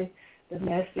find the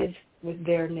message with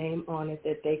their name on it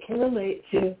that they can relate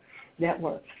to that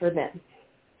works for them.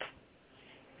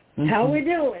 Mm-hmm. How we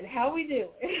doing?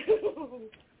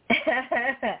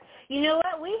 You know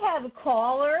what? We have a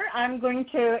caller. I'm going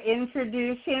to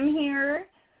introduce him here.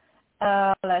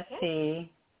 Let's see.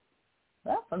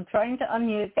 Well, I'm trying to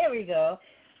unmute. There we go.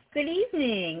 Good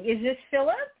evening. Is this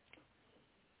Philip?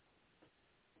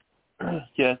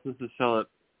 Yes, this is Philip.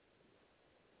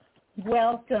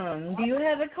 Welcome. Do you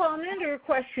have a comment or a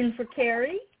question for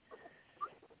Kari?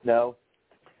 No.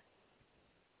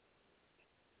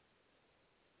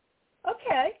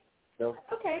 Okay. No.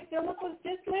 Okay, Philip was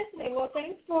just listening. Well,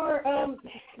 thanks for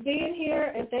being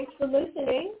here and thanks for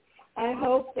listening. I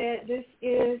hope that this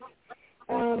is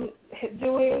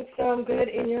doing some good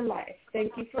in your life.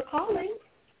 Thank you for calling.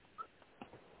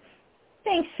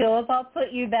 Thanks, Philip. I'll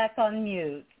put you back on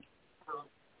mute.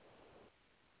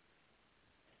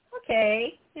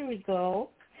 Okay, here we go.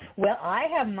 Well, I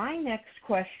have my next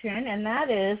question, and that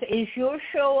is your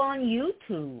show on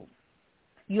YouTube?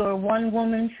 Your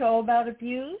one-woman show about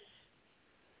abuse?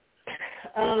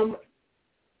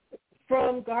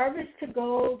 From Garbage to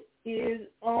Gold is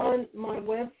on my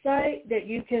website that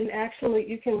you can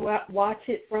watch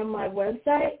it from my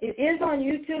website. It is on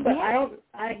YouTube, but I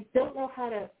don't know how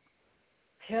to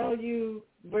tell you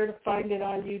where to find it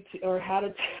on YouTube or how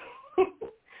to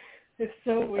it's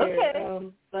so weird. Okay.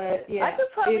 But yeah, I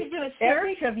could probably do a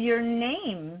search of your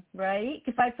name, right?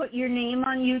 If I put your name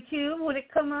on YouTube, would it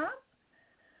come up?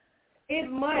 It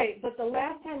might, but the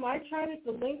last time I tried it,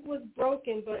 the link was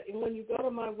broken, but when you go to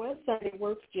my website, it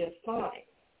works just fine.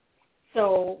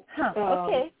 So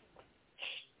okay.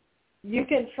 You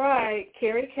can try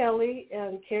Kari Kelley,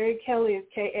 and Kari Kelley is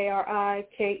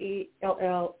Karikelley,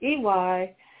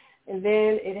 and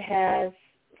then it has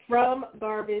From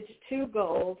Garbage to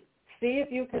Gold. See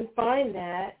if you can find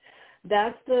that.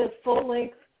 That's the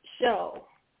full-length show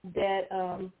that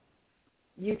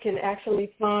you can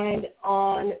actually find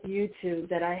on YouTube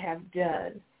that I have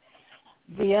done.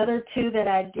 The other two that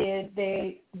I did,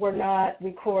 they were not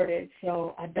recorded,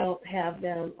 so I don't have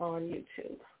them on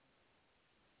YouTube.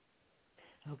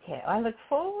 Okay, I look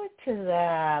forward to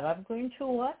that. I'm going to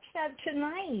watch that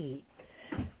tonight.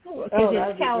 Because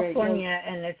it's California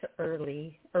and it's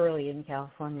early in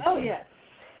California. Oh, yes.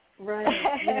 Right.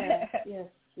 Yes.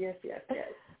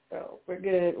 So we're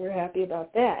good. We're happy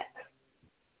about that.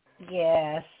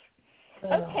 Yes.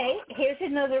 Okay, here's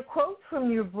another quote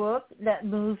from your book that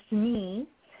moves me.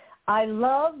 I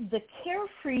love the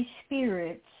carefree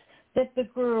spirits that the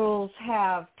girls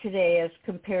have today as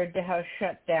compared to how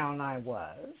shut down I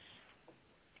was.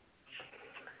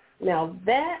 Now,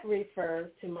 that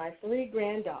refers to my 3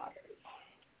 granddaughters.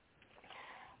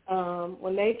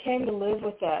 When they came to live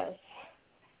with us,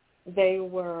 they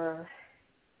were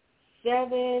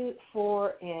 7,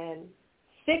 4, and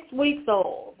 6 weeks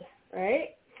old,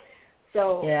 right?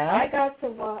 So yeah. I got to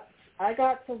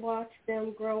watch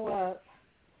them grow up.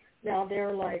 Now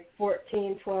they're like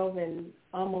 14, 12, and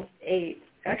almost 8.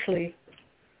 Actually,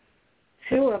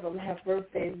 2 of them have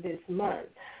birthdays this month.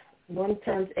 One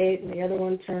turns 8, and the other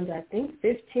one turns, I think,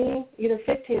 15, either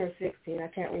 15 or 16. I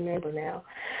can't remember now.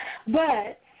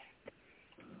 But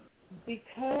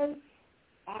because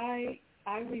I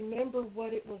remember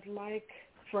what it was like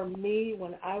for me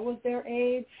when I was their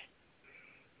age,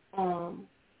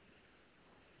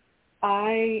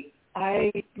 I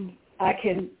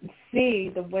can see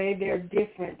the way they're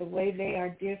different, the way they are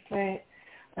different.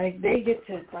 Like they get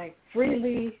to like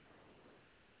freely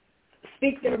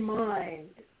speak their mind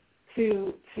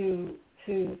to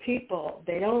people.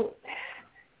 They don't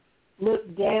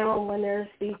look down when they're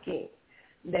speaking.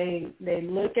 They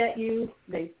look at you,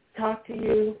 they talk to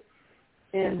you,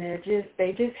 and they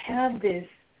just have this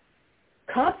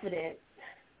confidence.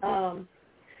 And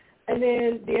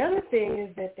then the other thing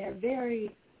is that they're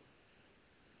very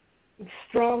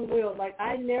strong-willed. Like,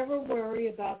 I never worry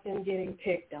about them getting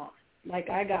picked on. Like,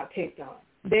 I got picked on.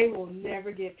 They will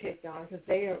never get picked on because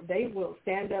they will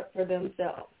stand up for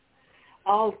themselves,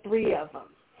 all 3 of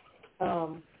them.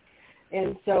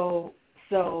 And so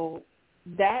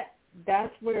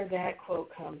that's where that quote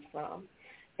comes from.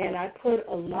 And I put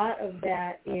a lot of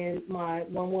that in my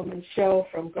one-woman show,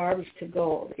 From Garbage to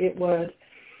Gold. It was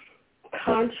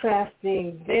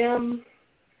contrasting them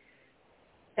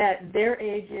at their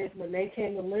ages when they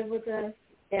came to live with us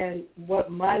and what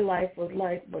my life was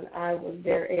like when I was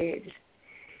their age.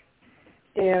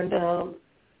 And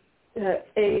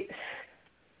 8,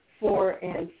 4,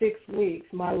 and 6 weeks,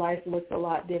 my life looked a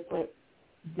lot different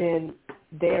than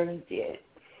theirs does.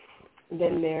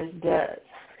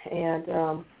 And,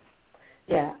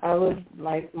 I was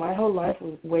like, my whole life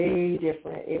was way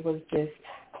different. It was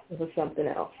something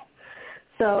else.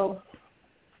 So,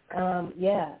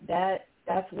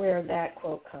 that's where that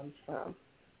quote comes from.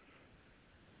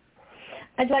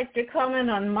 I'd like to comment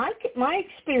on my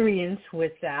experience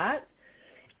with that,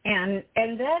 and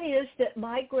that is that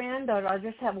my granddaughter, I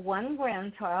just have one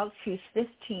grandchild, she's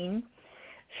 15.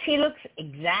 She looks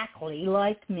exactly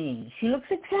like me.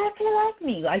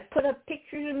 I put up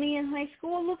pictures of me in high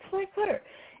school, looks like her.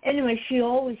 Anyway, she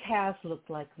always has looked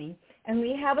like me, and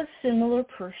we have a similar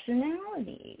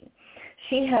personality.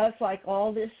 She has like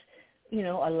all this,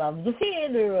 I love the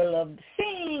theater, I love to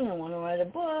sing, I want to write a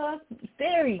book,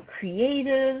 very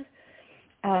creative.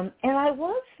 And I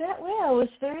was that way. I was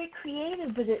very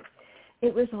creative, but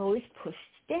it was always pushed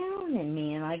down in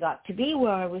me, and I got to be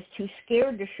where I was too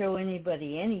scared to show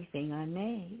anybody anything I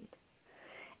made.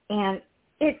 And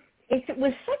it it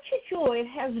was such a joy. It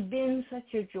has been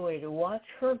such a joy to watch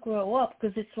her grow up,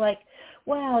 because it's like,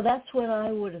 wow, that's what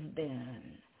I would have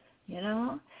been, you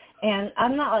know? And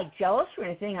I'm not like jealous or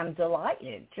anything. I'm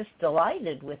delighted, just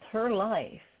delighted with her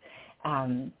life,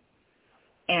 and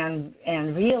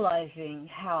realizing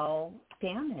how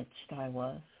damaged I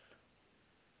was.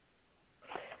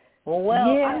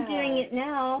 Well, yeah. I'm doing it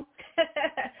now.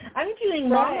 I'm doing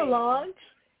monologues.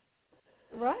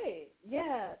 Right.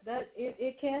 Yeah, that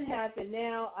it can happen.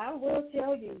 Now, I will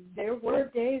tell you, there were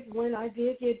days when I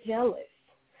did get jealous.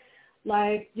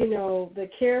 Like, you know, the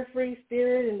carefree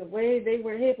spirit and the way they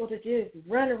were able to just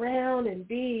run around and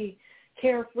be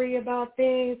carefree about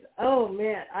things. Oh,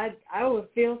 man, I would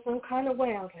feel some kind of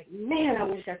way. I was like, man, I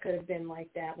wish I could have been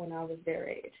like that when I was their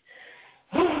age.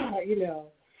 You know.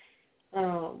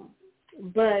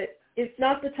 But it's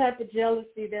not the type of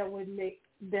jealousy that would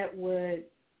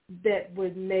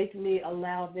make me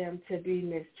allow them to be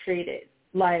mistreated.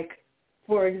 Like,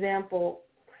 for example,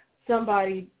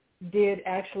 somebody in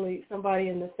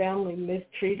the family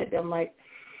mistreated them. Like,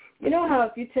 you know how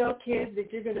if you tell kids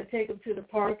that you're going to take them to the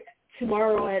park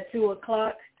tomorrow at 2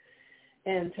 o'clock,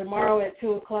 and tomorrow at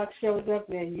 2 o'clock shows up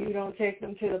and you don't take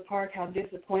them to the park, how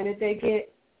disappointed they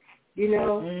get, you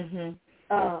know?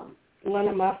 Mm-hmm. One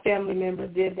of my family members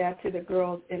did that to the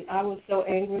girls, and I was so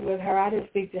angry with her. I didn't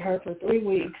speak to her for 3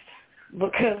 weeks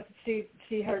because she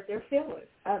hurt their feelings.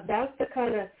 That's the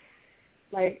kind of,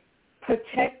 like,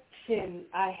 protection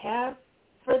I have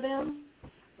for them,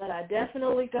 but I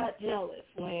definitely got jealous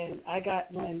when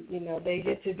you know, they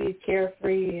get to be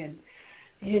carefree and,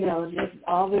 you know, just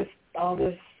all this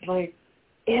like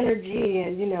energy,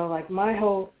 and, you know, like my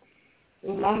whole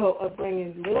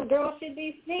upbringing, little girls should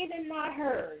be seen and not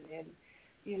heard, and,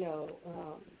 you know,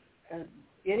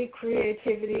 any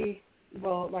creativity,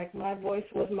 well, like my voice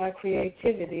was my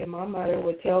creativity, and my mother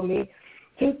would tell me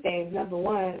 2 things. Number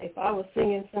one, if I was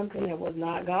singing something that was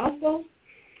not gospel,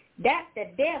 that's the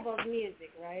devil's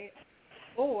music, right?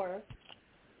 Or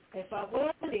if I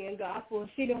was singing gospel and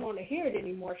she didn't want to hear it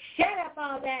anymore, shut up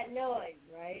all that noise,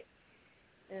 right?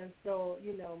 And so,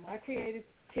 you know, my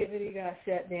creativity got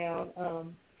shut down.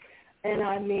 And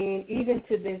I mean, even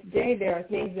to this day, there are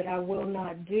things that I will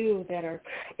not do that are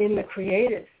in the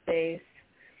creative space,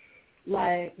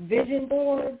 like vision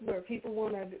boards where people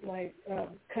want to, like,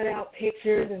 cut out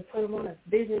pictures and put them on a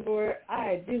vision board.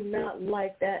 I do not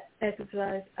like that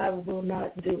exercise. I will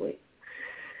not do it.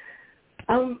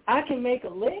 I can make a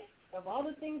list of all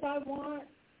the things I want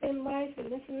in life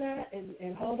and this and that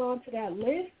and hold on to that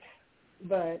list,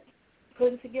 but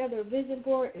putting together a vision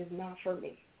board is not for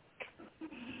me.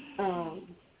 You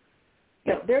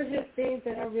know, there's just things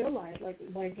that I realize, like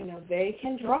you know, they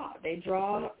can draw. They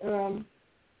draw,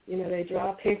 you know, they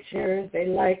draw pictures. They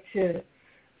like to,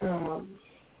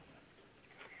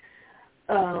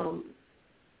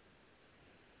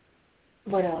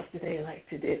 what else do they like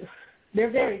to do? They're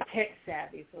very tech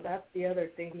savvy, so that's the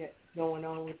other thing that's going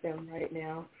on with them right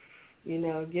now. You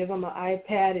know, give them an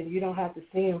iPad and you don't have to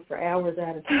see them for hours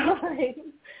at a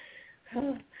time.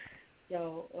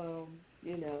 So,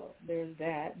 you know, there's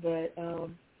that. But,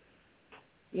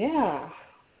 yeah.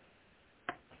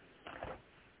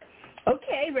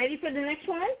 Okay, ready for the next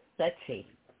one? Let's see.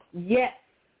 Yes.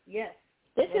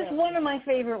 This is one of my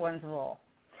favorite ones of all.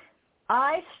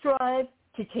 I strive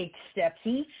to take steps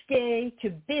each day to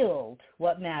build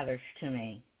what matters to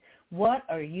me. What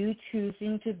are you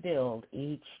choosing to build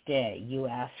each day, you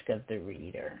ask of the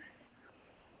reader.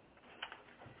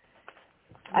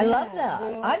 I love that.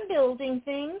 Well, I'm building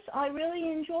things. I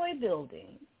really enjoy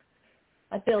building.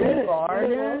 I build a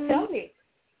garden. Well, tell me.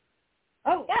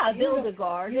 Oh, yeah, I build a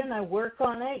garden. I work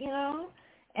on it, you know,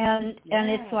 and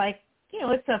it's like, you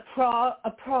know, it's a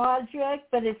project,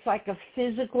 but it's like a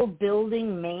physical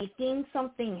building, making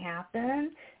something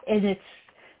happen, and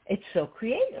it's so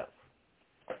creative.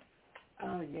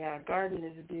 Oh yeah, garden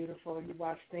is beautiful. You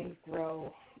watch things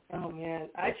grow. Oh man,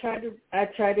 I tried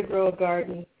to grow a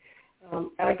garden.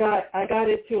 I got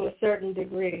it to a certain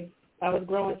degree. I was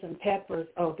growing some peppers.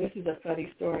 Oh, this is a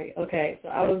funny story. Okay, so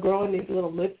I was growing these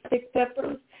little lipstick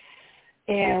peppers,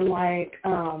 and like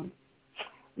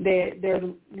they're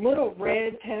little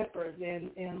red peppers,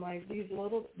 and like these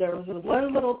little. There was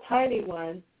one little tiny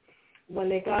one when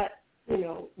they got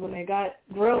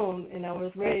grown, and I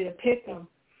was ready to pick them.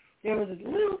 There was a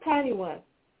little tiny one,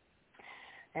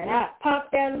 and I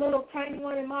popped that little tiny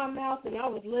one in my mouth, and I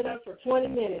was lit up for 20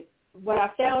 minutes. What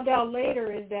I found out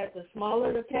later is that the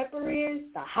smaller the pepper is,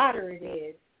 the hotter it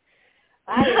is.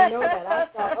 I didn't know that. I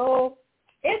thought, oh,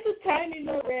 it's a tiny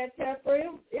little red pepper.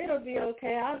 It'll be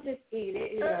okay. I'll just eat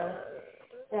it, you know.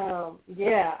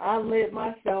 I lit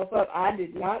myself up. I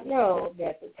did not know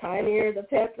that the tinier the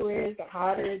pepper is, the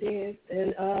hotter it is,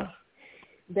 and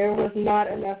there was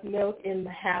not enough milk in the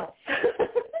house.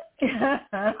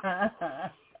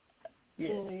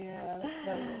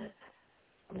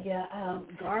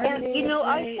 Gardening. And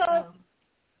I saw.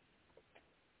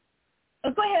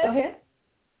 Go ahead.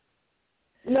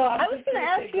 No, I was going to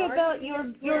ask you about your.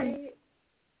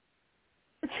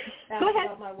 Go ahead.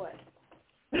 About my what?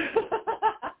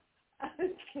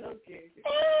 Okay.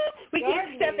 We keep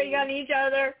stepping on each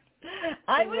other.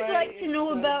 I would like to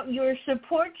know about your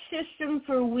support system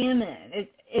for women.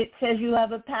 It says you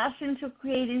have a passion to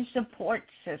create a support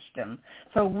system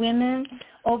for women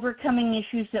overcoming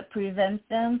issues that prevent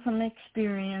them from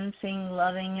experiencing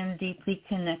loving and deeply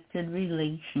connected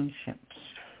relationships.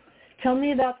 Tell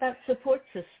me about that support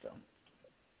system.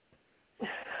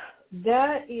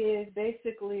 That is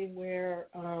basically where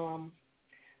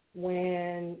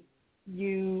when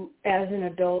you, as an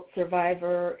adult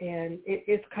survivor, and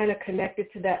it's kind of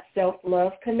connected to that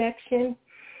self-love connection.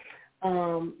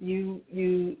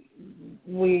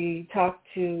 We talk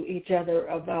to each other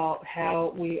about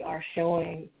how we are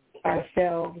showing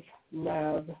ourselves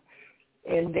love,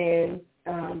 and then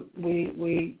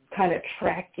we kind of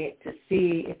track it to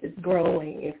see if it's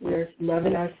growing, if we're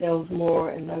loving ourselves more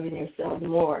and loving yourselves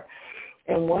more.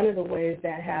 And one of the ways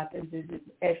that happens is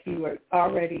if you are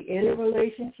already in a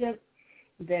relationship,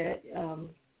 that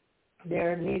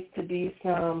there needs to be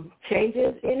some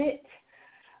changes in it.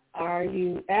 Are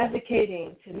you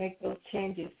advocating to make those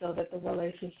changes so that the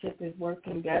relationship is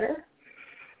working better?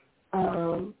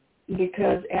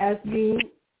 Because as you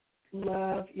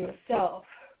love yourself,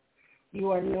 you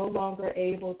are no longer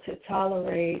able to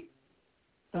tolerate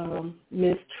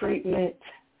mistreatment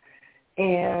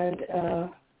and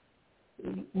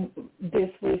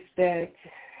disrespect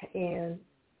and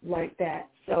like that.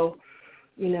 So,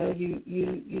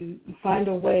 you find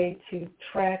a way to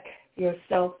track your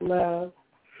self-love,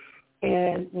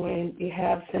 and when you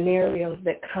have scenarios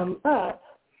that come up,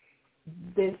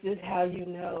 this is how you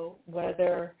know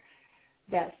whether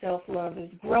that self-love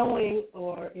is growing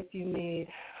or if you need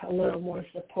a little more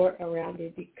support around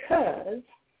it, because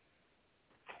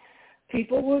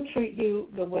people will treat you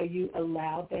the way you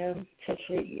allow them to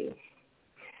treat you.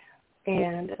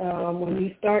 And when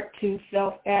you start to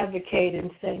self-advocate and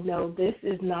say, no, this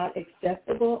is not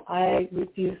acceptable, I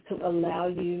refuse to allow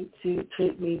you to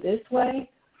treat me this way,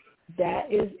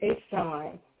 that is a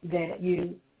sign that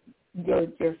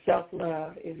your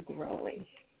self-love is growing.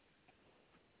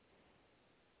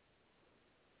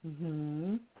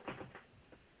 Mm-hmm.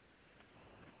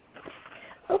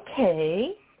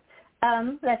 Okay.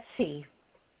 Let's see.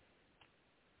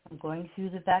 I'm going through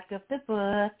the back of the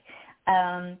book.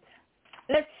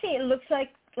 Let's see. It looks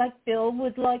like Bill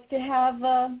would like to have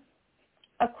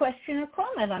a question or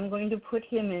comment. I'm going to put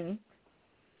him in.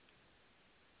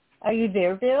 Are you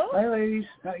there, Bill? Hi, ladies.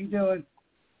 How you doing?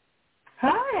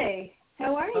 Hi.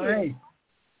 How are you? Hi.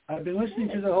 I've been listening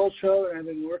to the whole show, and I've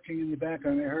been working in the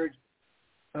background. I heard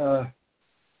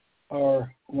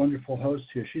our wonderful host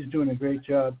here. She's doing a great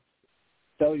job.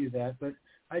 Tell you that, but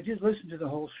I just listened to the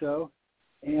whole show,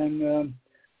 and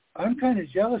I'm kind of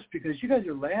jealous because you guys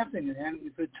are laughing and having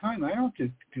a good time. I don't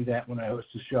do that when I host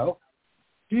a show.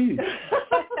 Geez.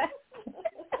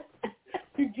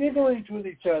 You're giggling with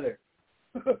each other.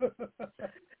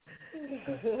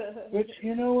 Which,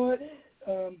 you know what,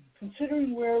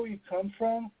 considering where we've come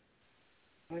from,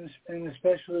 and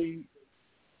especially,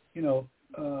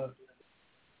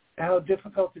 how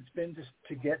difficult it's been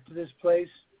to get to this place,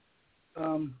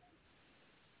 to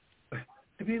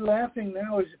be laughing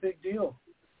now is a big deal.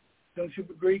 Don't you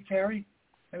agree, Kari?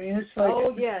 I mean, it's like...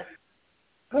 Oh, yes.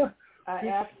 I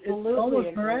absolutely it's almost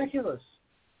agree. Miraculous.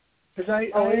 Because I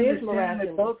understand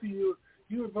that both of you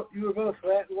were both,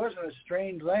 it wasn't a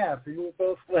strained laugh. You were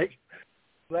both,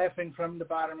 laughing from the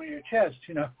bottom of your chest,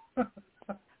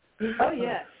 Oh,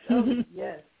 yes. Oh,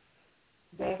 yes.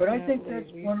 Definitely. But I think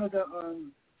that's one of the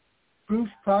proof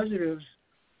positives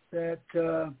that,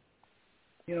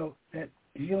 that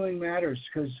healing matters,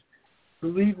 because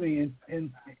believe me,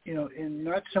 in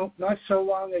not so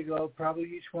long ago, probably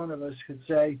each one of us could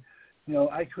say,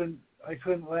 I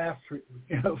couldn't laugh for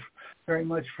very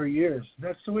much for years.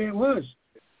 That's the way it was.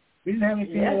 We didn't have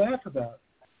anything to laugh about.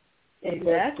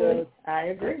 Exactly. But, I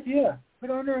agree. Yeah, but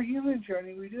on our healing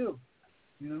journey, we do.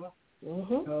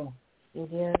 Mm-hmm. So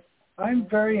yes. I'm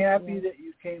very happy that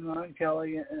you came on,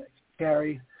 Kari,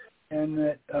 and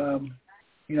that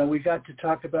we got to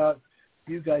talk about.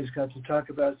 You guys got to talk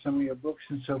about some of your books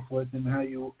and so forth, and how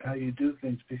you do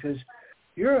things, because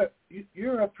you're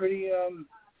a pretty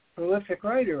prolific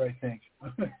writer, I think,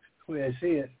 the way I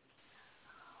see it.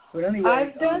 But anyway,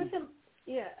 I've done some.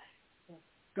 Yeah.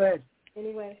 Go ahead.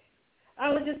 Anyway, I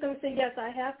was just going to say, yes, I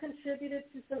have contributed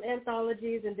to some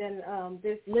anthologies, and then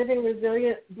this Living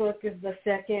Resilient book is the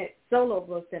second solo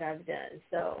book that I've done.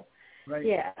 So,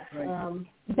 yeah. Right.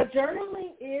 But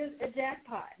journaling is a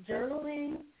jackpot.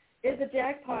 Journaling is a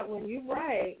jackpot. When you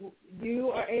write, you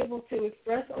are able to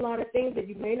express a lot of things that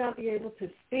you may not be able to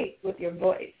speak with your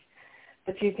voice,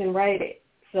 but you can write it.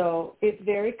 So it's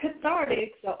very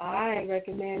cathartic, so I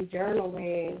recommend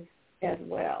journaling as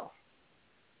well.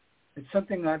 It's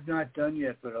something I've not done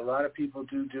yet, but a lot of people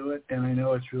do it, and I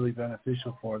know it's really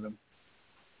beneficial for them.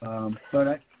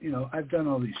 But I've done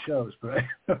all these shows, but I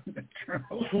haven't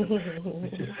journaled.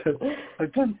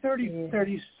 I've done 30,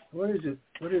 what is it,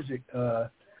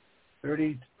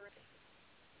 30,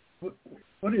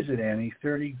 what is it, Annie,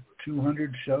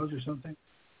 3,200 shows or something?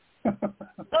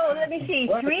 Oh, let me see,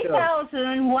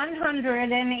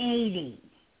 3,180.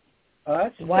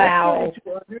 That's wow.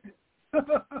 3,200.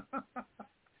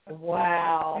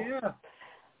 Wow.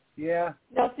 Yeah.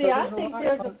 Now, see, I think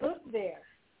there's a book there.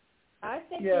 I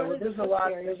think there's a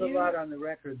lot. There's a lot on the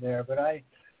record there, but I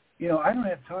don't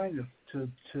have time to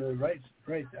write.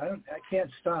 I can't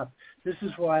stop. This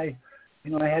is why,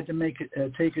 I had to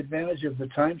take advantage of the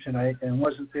time tonight and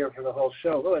wasn't there for the whole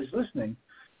show. Well, I was listening,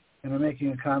 and I'm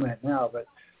making a comment now, but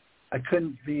I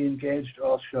couldn't be engaged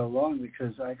all show long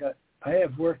because I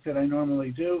have work that I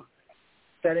normally do,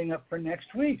 setting up for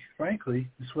next week. Frankly,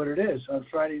 it's what it is on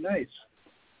Friday nights.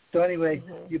 So anyway,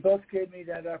 you both gave me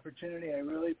that opportunity. I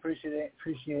really appreciate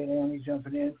Annie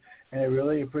jumping in, and I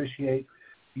really appreciate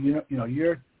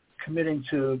you're committing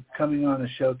to coming on the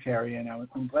show, Kari, and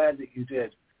I'm glad that you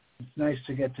did. It's nice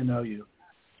to get to know you.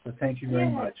 So thank you very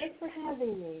much. Thanks for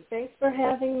having me,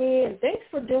 and thanks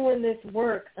for doing this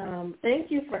work.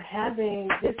 Thank you for having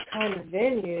this kind of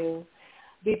venue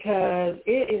because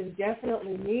it is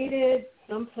definitely needed,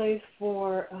 someplace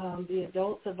for the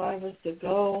adult survivors to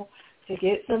go to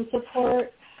get some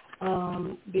support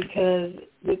because,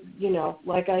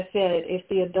 like I said, if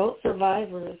the adult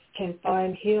survivors can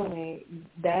find healing,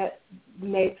 that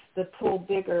makes the pool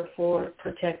bigger for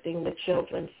protecting the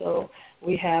children so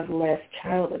we have less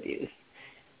child abuse.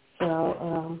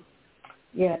 So,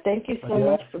 thank you so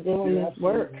much for doing this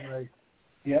work. Right.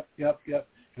 Yep.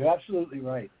 You're absolutely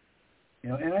right.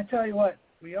 And I tell you what,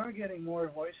 we are getting more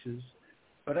voices,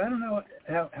 but I don't know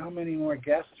how many more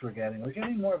guests we're getting. We're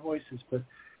getting more voices, but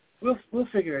we'll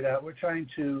figure it out. We're trying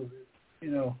to,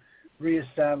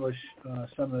 reestablish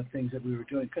some of the things that we were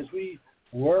doing because we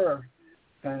were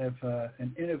kind of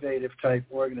an innovative type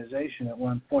organization at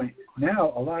one point.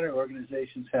 Now a lot of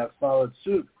organizations have followed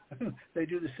suit. They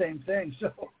do the same thing,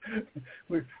 so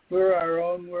we're our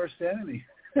own worst enemy.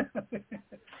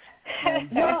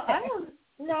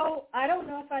 Well, I don't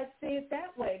know if I'd say it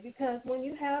that way because when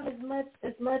you have as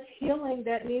much healing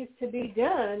that needs to be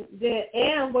done,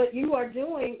 and what you are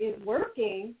doing is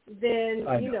working, then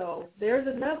there's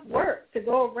enough work to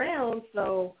go around.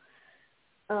 So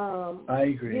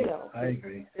I agree. I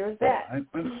agree. There's that.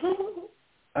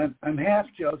 I'm half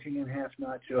joking and half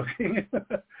not joking.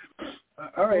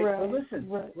 All right. Well, listen,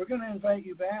 we're going to invite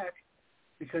you back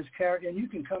because Kari, and you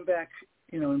can come back,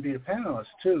 and be a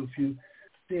panelist too if you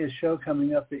see a show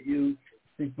coming up that you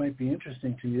think might be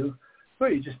interesting to you, or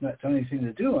you just not done anything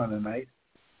to do on a night.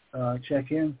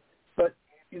 Check in. But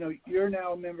you're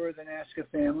now a member of the NASCA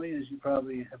family, as you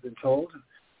probably have been told.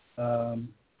 I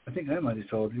think I might have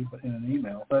told you, but in an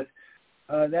email. But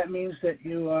that means that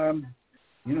you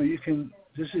can.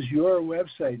 This is your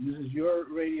website, and this is your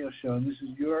radio show, and this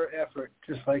is your effort,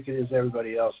 just like it is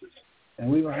everybody else's.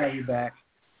 And we will have you back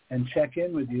and check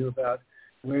in with you about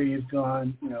where you've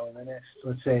gone, in the next,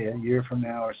 let's say, a year from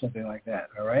now or something like that.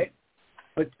 All right.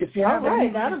 But if you have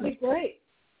that'll be great.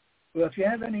 Well, if you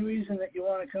have any reason that you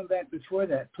want to come back before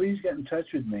that, please get in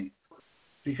touch with me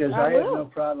because I have no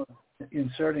problem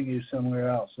inserting you somewhere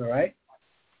else. All right.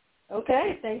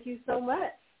 Okay. Thank you so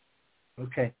much.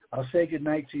 Okay. I'll say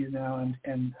goodnight to you now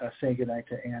and say goodnight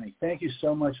to Annie. Thank you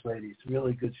so much, ladies.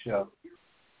 Really good show.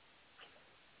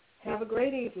 Have a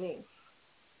great evening.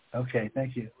 Okay.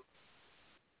 Thank you.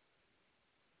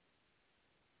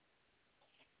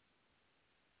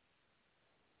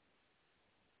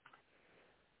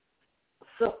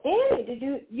 So, Annie, did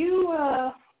you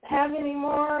have any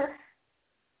more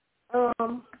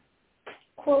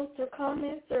quotes or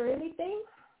comments or anything?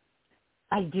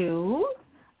 I do.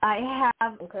 I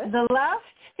have the last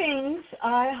things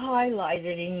I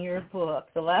highlighted in your book.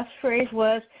 The last phrase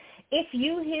was, if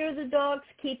you hear the dogs,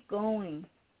 keep going.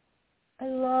 I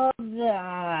love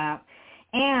that.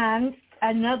 And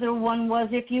another one was,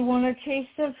 if you want a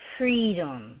taste of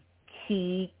freedom,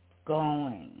 keep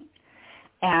going.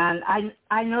 And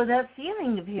I know that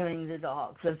feeling of hearing the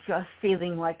dogs, of just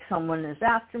feeling like someone is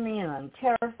after me and I'm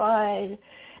terrified.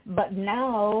 But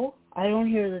now I don't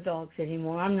hear the dogs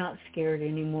anymore. I'm not scared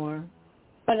anymore.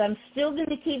 But I'm still going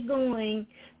to keep going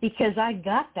because I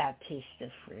got that taste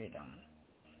of freedom,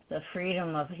 the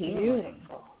freedom of healing.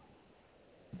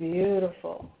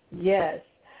 Beautiful. Yes.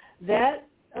 That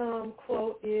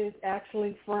quote is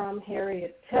actually from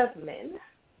Harriet Tubman.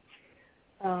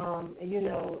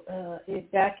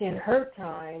 Back in her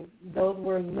time, those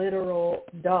were literal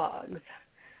dogs.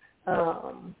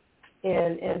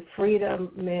 And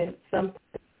freedom meant something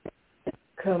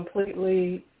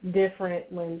completely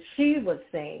different when she was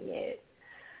saying it.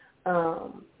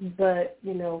 But,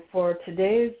 for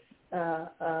today's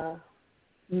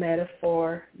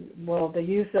metaphor, the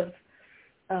use of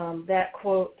that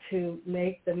quote to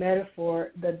make the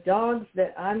metaphor, the dogs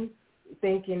that I'm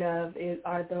thinking of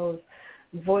are those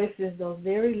voices, those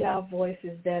very loud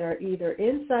voices that are either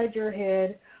inside your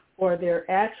head or they're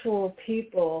actual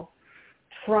people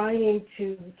trying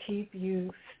to keep you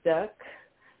stuck,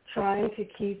 trying to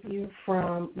keep you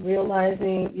from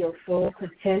realizing your full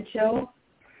potential.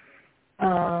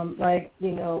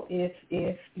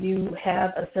 If you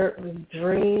have a certain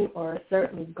dream or a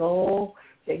certain goal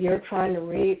that you're trying to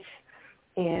reach,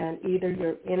 and either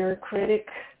your inner critic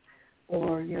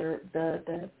or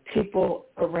the people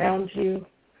around you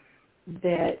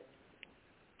that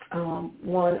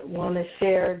want to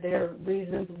share their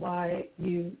reasons why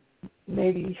you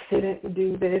maybe shouldn't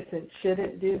do this and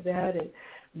shouldn't do that, and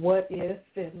what if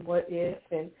and what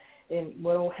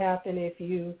will happen if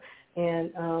you,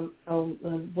 and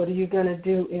what are you going to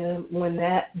do when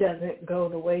that doesn't go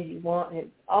the way you want,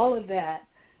 and all of that.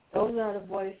 Those are the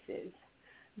voices.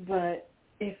 But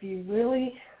if you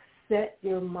really set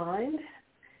your mind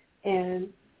and,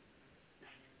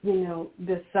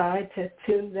 decide to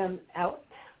tune them out,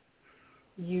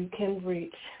 you can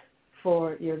reach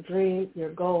for your dream,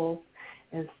 your goals,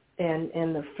 and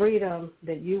the freedom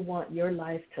that you want your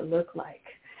life to look like.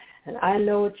 And I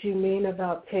know what you mean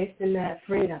about tasting that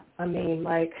freedom. I mean,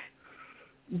 like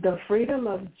the freedom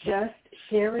of just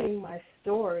sharing my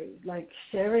story, like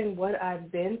sharing what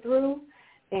I've been through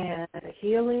and the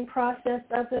healing process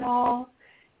of it all,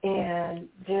 and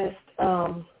just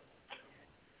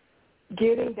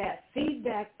getting that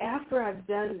feedback after I've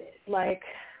done this. Like,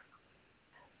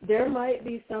 there might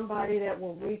be somebody that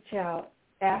will reach out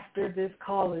after this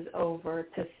call is over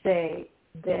to say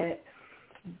that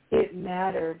it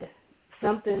mattered.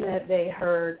 Something that they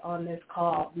heard on this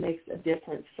call makes a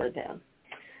difference for them.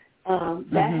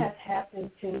 That has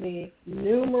happened to me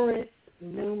numerous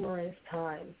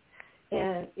times.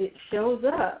 And it shows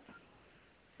up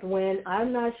when,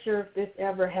 I'm not sure if this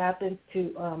ever happens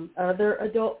to other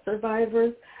adult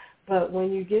survivors, but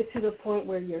when you get to the point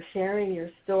where you're sharing your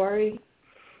story,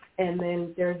 and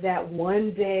then there's that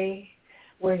one day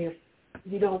where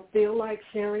you don't feel like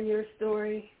sharing your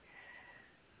story,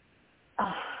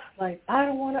 like, I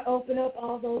don't want to open up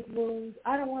all those wounds.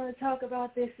 I don't want to talk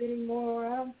about this anymore.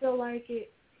 I don't feel like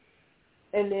it.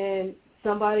 And then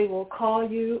somebody will call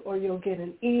you, or you'll get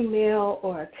an email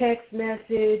or a text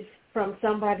message from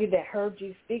somebody that heard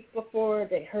you speak before.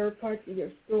 They heard parts of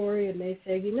your story, and they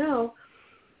say,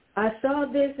 I saw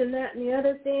this and that and the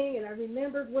other thing, and I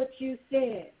remembered what you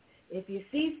said. If you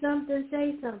see something,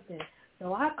 say something.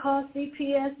 So I called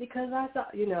CPS because I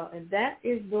thought, and that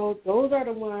is those are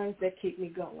the ones that keep me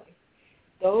going.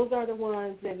 Those are the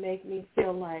ones that make me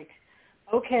feel like,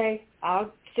 okay,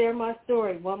 I'll share my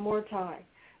story one more time.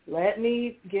 Let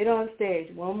me get on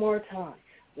stage one more time.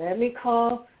 Let me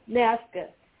call NASCA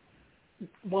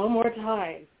one more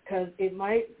time, because it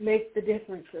might make the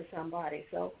difference for somebody.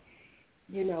 So,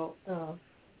 you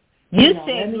let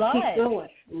saved me lives. keep going.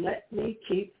 Let me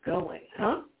keep going.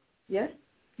 Huh? Yes?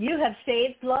 You have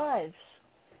saved lives.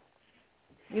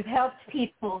 You've helped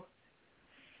people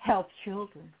help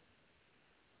children.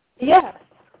 Yes.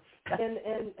 And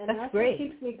that's great. what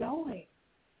keeps me going.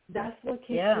 That's what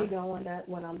keeps me going. That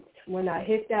when I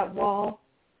hit that wall,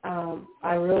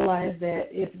 I realize that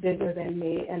it's bigger than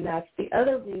me, and that's the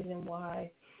other reason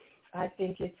why I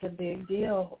think it's a big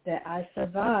deal that I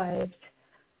survived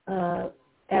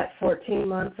at 14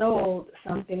 months old,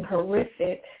 something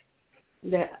horrific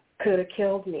that could have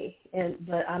killed me.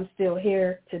 But I'm still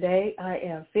here today. I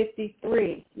am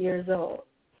 53 years old.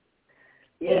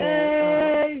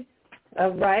 Yay!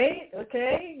 Right?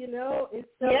 Okay. It's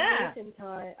celebration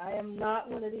time. I am not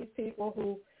one of these people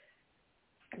who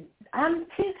I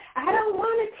don't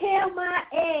want to tell my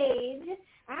age.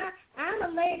 I'm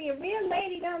I'm a lady. A real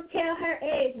lady don't tell her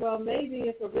age. Well, maybe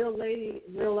if a real lady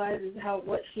realizes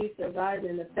what she survived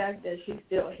and the fact that she's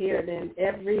still here, then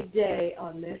every day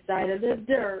on this side of the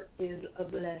dirt is a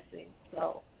blessing.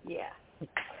 So, yeah.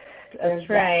 That's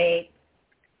right.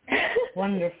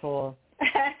 Wonderful.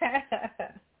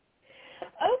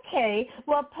 Okay.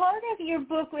 Well, part of your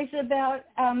book was about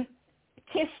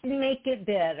kiss and make it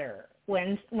better.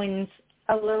 When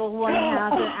a little one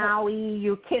has an owie,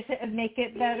 you kiss it and make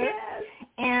it better. Yes.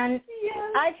 And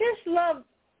I just love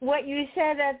what you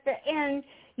said at the end.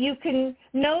 You can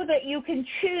know that you can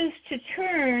choose to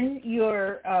turn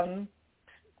your,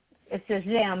 it says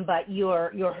them, but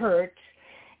your hurts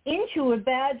into a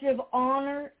badge of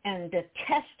honor and a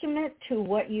testament to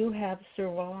what you have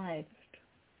survived.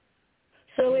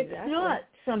 So it's not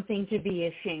something to be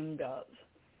ashamed of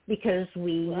because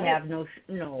we have no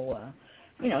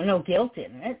guilt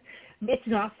in it. It's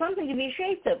not something to be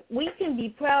ashamed of. We can be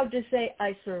proud to say,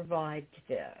 I survived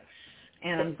this,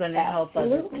 and I'm going to help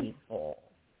other people.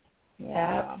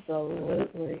 Yeah.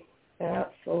 Absolutely.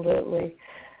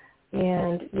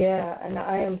 And, and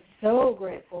I am so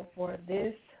grateful for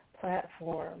this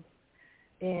platform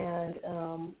and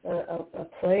a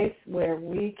place where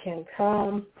we can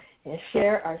come and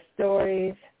share our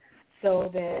stories so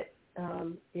that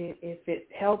if it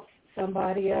helps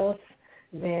somebody else,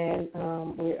 then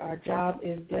our job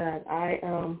is done.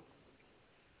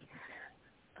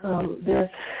 There's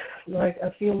like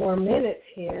a few more minutes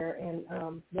here, and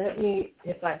let me,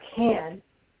 if I can,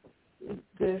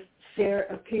 just share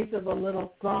a piece of a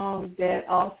little song that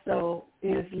also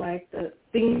is like the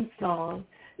theme song.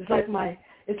 It's like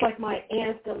my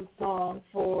anthem song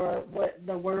for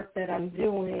the work that I'm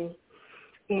doing.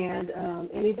 And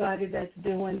anybody that's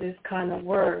doing this kind of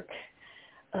work,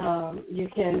 you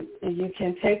can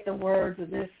take the words of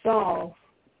this song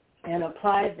and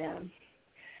apply them.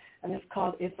 And it's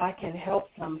called If I Can Help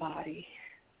Somebody.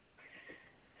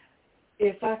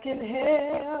 If I can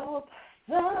help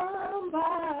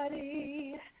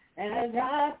somebody as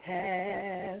I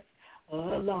pass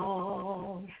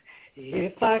along,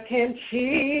 if I can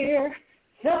cheer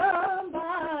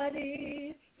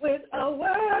somebody with a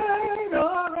word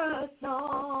or a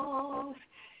song,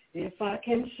 if I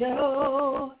can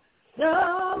show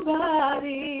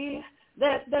somebody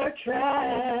that they're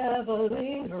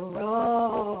traveling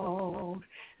wrong,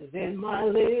 then my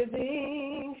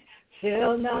living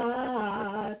shall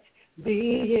not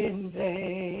be in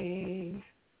vain.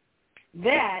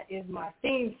 That is my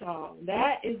theme song.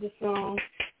 That is the song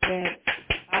that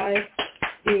I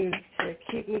use to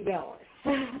keep me going.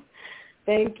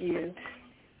 Thank you.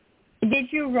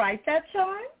 Did you write that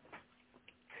song?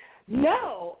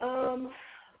 No.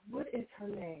 What is her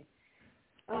name?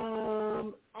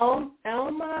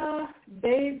 Alma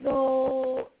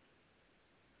Basil.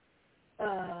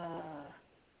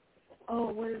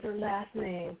 What is her last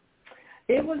name?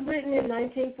 It was written in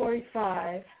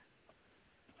 1945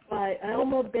 by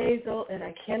Alma Basil, and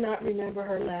I cannot remember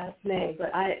her last name,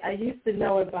 but I used to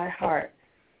know it by heart.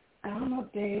 Alma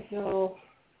Basil.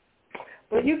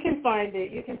 But you can find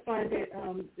it.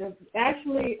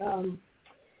 Actually,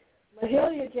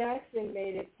 Mahalia Jackson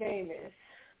made it famous,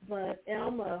 but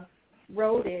Alma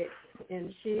wrote it,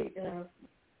 and she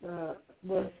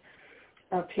was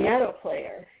a piano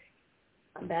player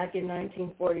back in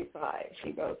 1945.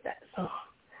 She wrote that song.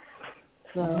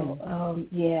 So,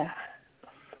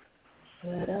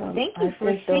 But, thank you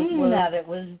for singing that. It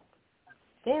was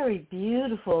very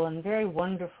beautiful and very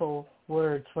wonderful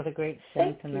words. What a great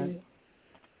sentiment.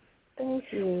 Thank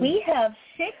you. We have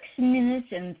 6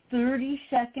 minutes and 30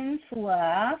 seconds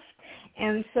left,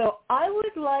 and so I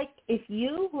would like if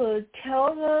you would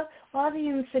tell the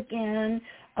audience again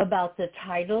about the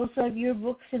titles of your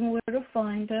books and where to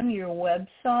find them, your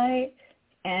website,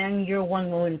 and your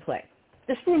one-woman play.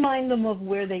 Just remind them of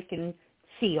where they can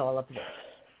see all of this.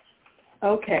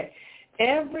 Okay.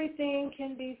 Everything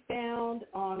can be found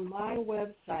on my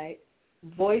website,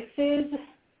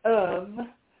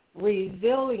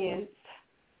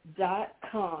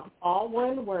 voicesofresilience.com, all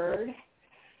one word.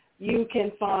 You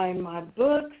can find my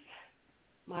books,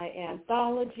 my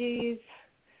anthologies,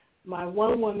 my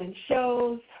one-woman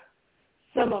shows,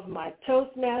 some of my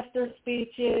Toastmaster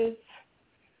speeches.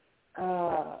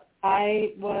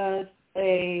 I was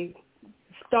a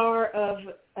star of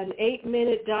an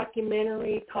 8-minute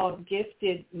documentary called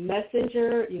Gifted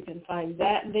Messenger. You can find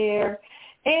that there.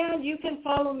 And you can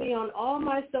follow me on all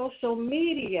my social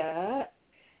media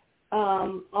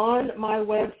on my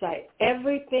website.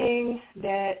 Everything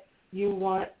that you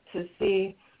want to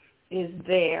see is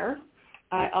there.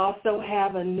 I also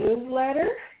have a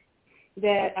newsletter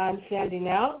that I'm sending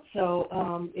out. So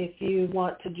if you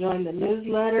want to join the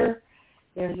newsletter,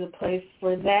 there's a place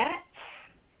for that.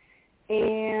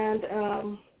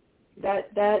 And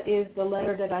that is the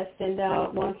letter that I send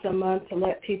out once a month to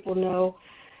let people know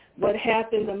what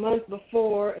happened the month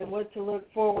before and what to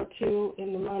look forward to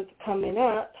in the month coming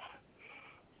up.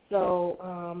 So,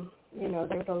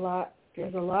 there's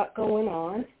a lot going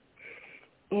on.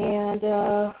 And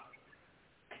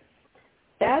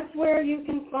that's where you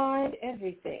can find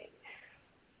everything.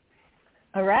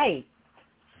 All right.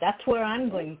 That's where I'm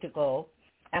going to go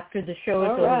after the show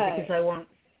is over, because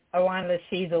I want to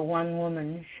see the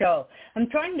one-woman show. I'm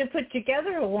trying to put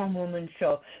together a one-woman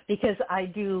show because I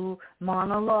do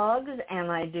monologues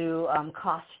and I do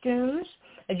costumes.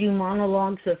 I do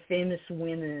monologues of famous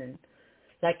women,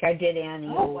 like I did Annie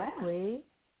Oakley. Wow.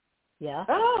 Yeah.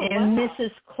 Oh, and wow.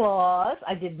 Mrs. Claus.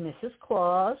 I did Mrs.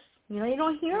 Claus. You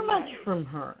don't hear much from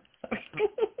her.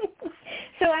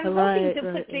 So I'm hoping to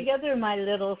put together my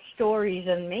little stories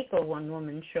and make a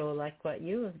one-woman show like what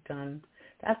you have done.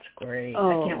 That's great.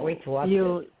 I can't wait to watch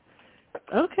it.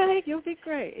 Okay, you'll be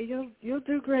great. You'll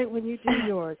do great when you do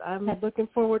yours. I'm looking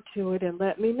forward to it, and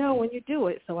let me know when you do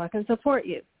it so I can support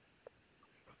you.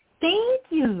 Thank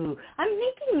you. I'm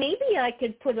thinking maybe I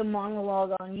could put a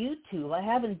monologue on YouTube. I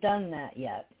haven't done that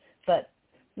yet, but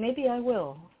maybe I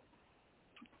will.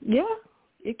 Yeah,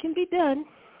 it can be done.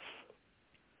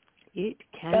 It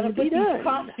can Gotta be put done. These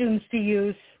costumes to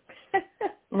use.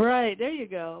 Right, there you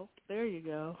go. Okay.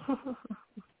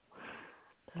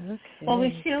 Well,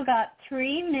 we still got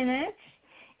 3 minutes,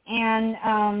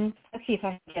 and let's see if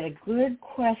I can get a good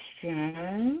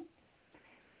question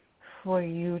for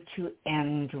you to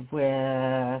end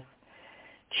with.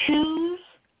 Choose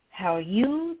how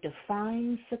you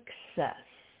define success.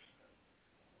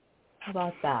 How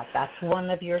about that? That's one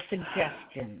of your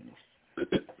suggestions.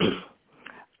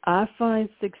 I find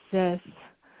success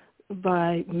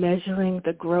by measuring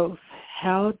the growth.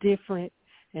 How different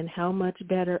and how much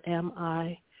better am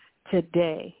I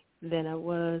today than I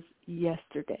was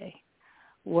yesterday?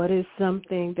 What is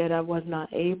something that I was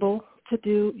not able to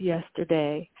do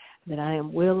yesterday that I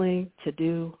am willing to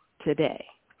do today?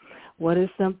 What is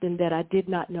something that I did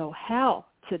not know how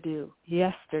to do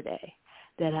yesterday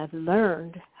that I've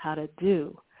learned how to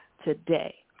do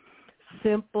today?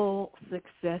 Simple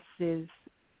successes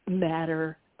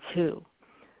matter too.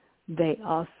 They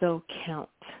also count.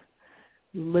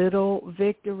 Little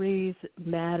victories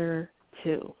matter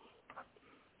too.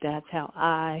 That's how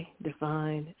I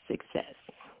define success.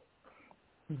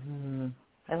 Mm-hmm.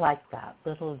 I like that.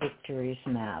 Little victories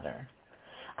matter.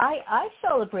 I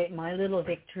celebrate my little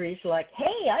victories like,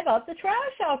 hey, I got the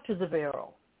trash out to the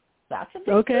barrel. That's a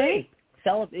victory. Okay.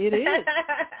 It is.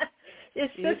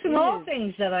 It's the small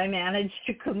things that I managed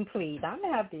to complete. I'm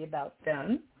happy about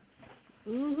them.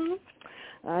 Mhm.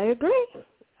 I agree.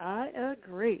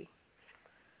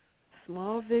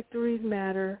 Small victories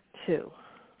matter too.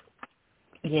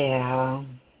 Yeah.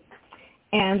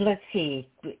 And let's see,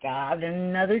 we got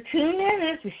another 2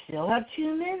 minutes. We still have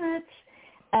 2 minutes.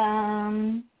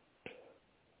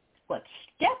 What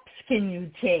steps can you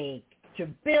take to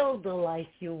build the life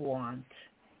you want?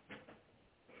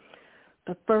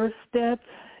 The first step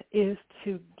is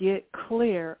to get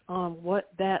clear on what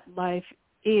that life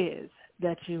is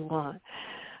that you want.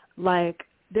 Like,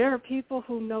 there are people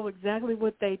who know exactly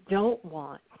what they don't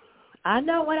want. I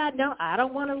know what I know. I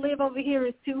don't want to live over here.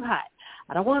 It's too hot.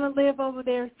 I don't want to live over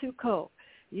there. It's too cold.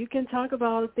 You can talk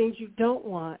about all the things you don't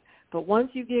want, but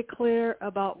once you get clear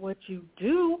about what you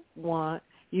do want,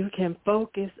 you can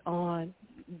focus on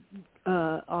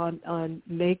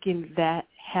making that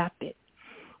happen.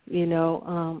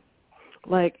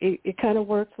 Like it kind of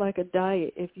works like a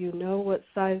diet. If you know what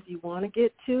size you want to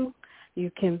get to,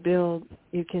 you can build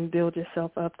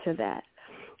yourself up to that.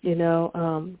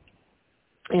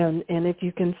 And if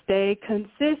you can stay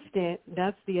consistent,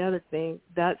 that's the other thing.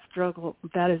 That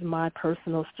is my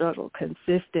personal struggle,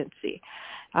 consistency.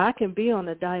 I can be on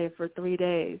a diet for 3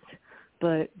 days,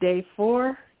 but day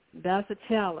 4, that's a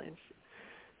challenge.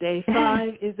 Day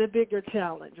 5 is a bigger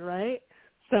challenge, right?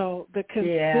 So the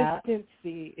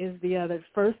consistency is the other.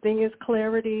 First thing is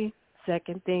clarity.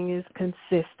 Second thing is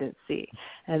consistency.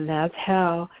 And that's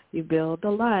how you build the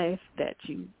life that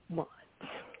you want.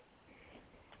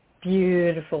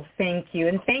 Beautiful. Thank you.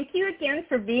 And thank you again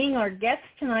for being our guest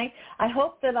tonight. I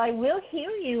hope that I will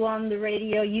hear you on the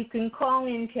radio. You can call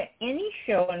into any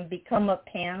show and become a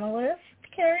panelist,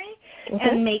 Kari,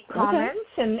 and make comments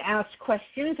and ask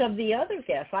questions of the other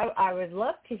guests. I would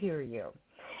love to hear you.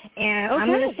 And I'm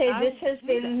going to say this has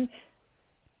been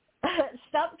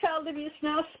Stop Child Abuse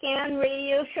Now Scan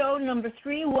Radio Show number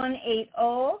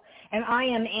 3180. And I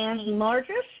am Annie Margus,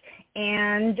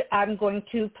 and I'm going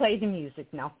to play the music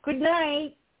now. Good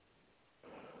night.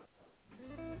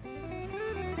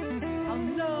 I'll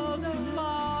know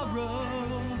tomorrow,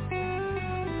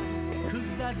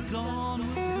 'cause that dawn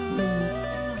was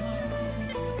done.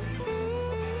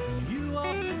 You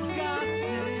are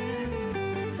forgotten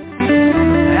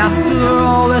after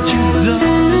all that you've done.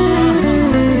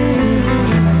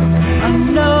 I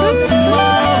know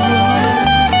tomorrow,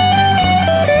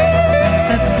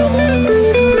 that dawn was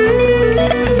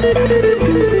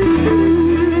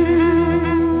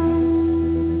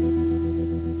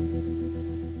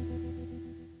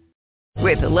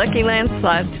With the Lucky Land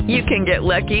Slots, you can get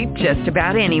lucky just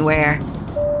about anywhere.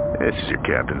 This is your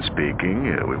captain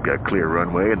speaking. We've got clear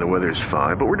runway and the weather's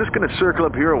fine, but we're just going to circle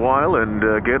up here a while and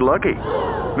get lucky.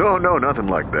 No, nothing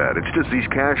like that. It's just these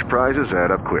cash prizes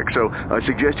add up quick. So I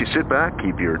suggest you sit back,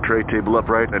 keep your tray table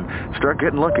upright, and start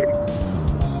getting lucky.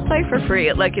 Play for free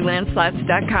at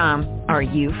LuckyLandSlots.com. Are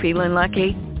you feeling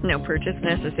lucky? No purchase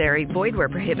necessary. Void where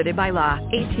prohibited by law.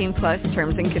 18 plus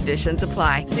terms and conditions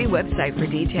apply. See website for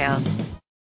details.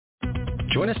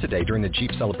 Join us today during the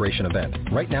Jeep Celebration event.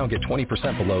 Right now, get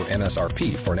 20% below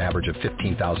MSRP for an average of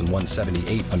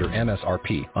 $15,178 under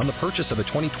MSRP on the purchase of a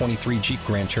 2023 Jeep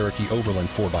Grand Cherokee Overland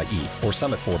 4xE or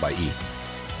Summit 4xE.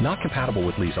 Not compatible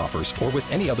with lease offers or with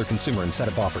any other consumer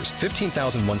incentive offers.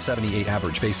 $15,178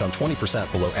 average based on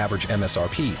 20% below average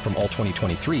MSRP from all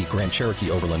 2023 Grand Cherokee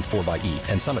Overland 4xE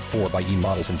and Summit 4xE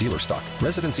models in dealer stock.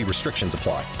 Residency restrictions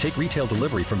apply. Take retail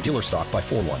delivery from dealer stock by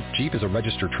 4/1. Jeep is a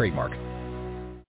registered trademark.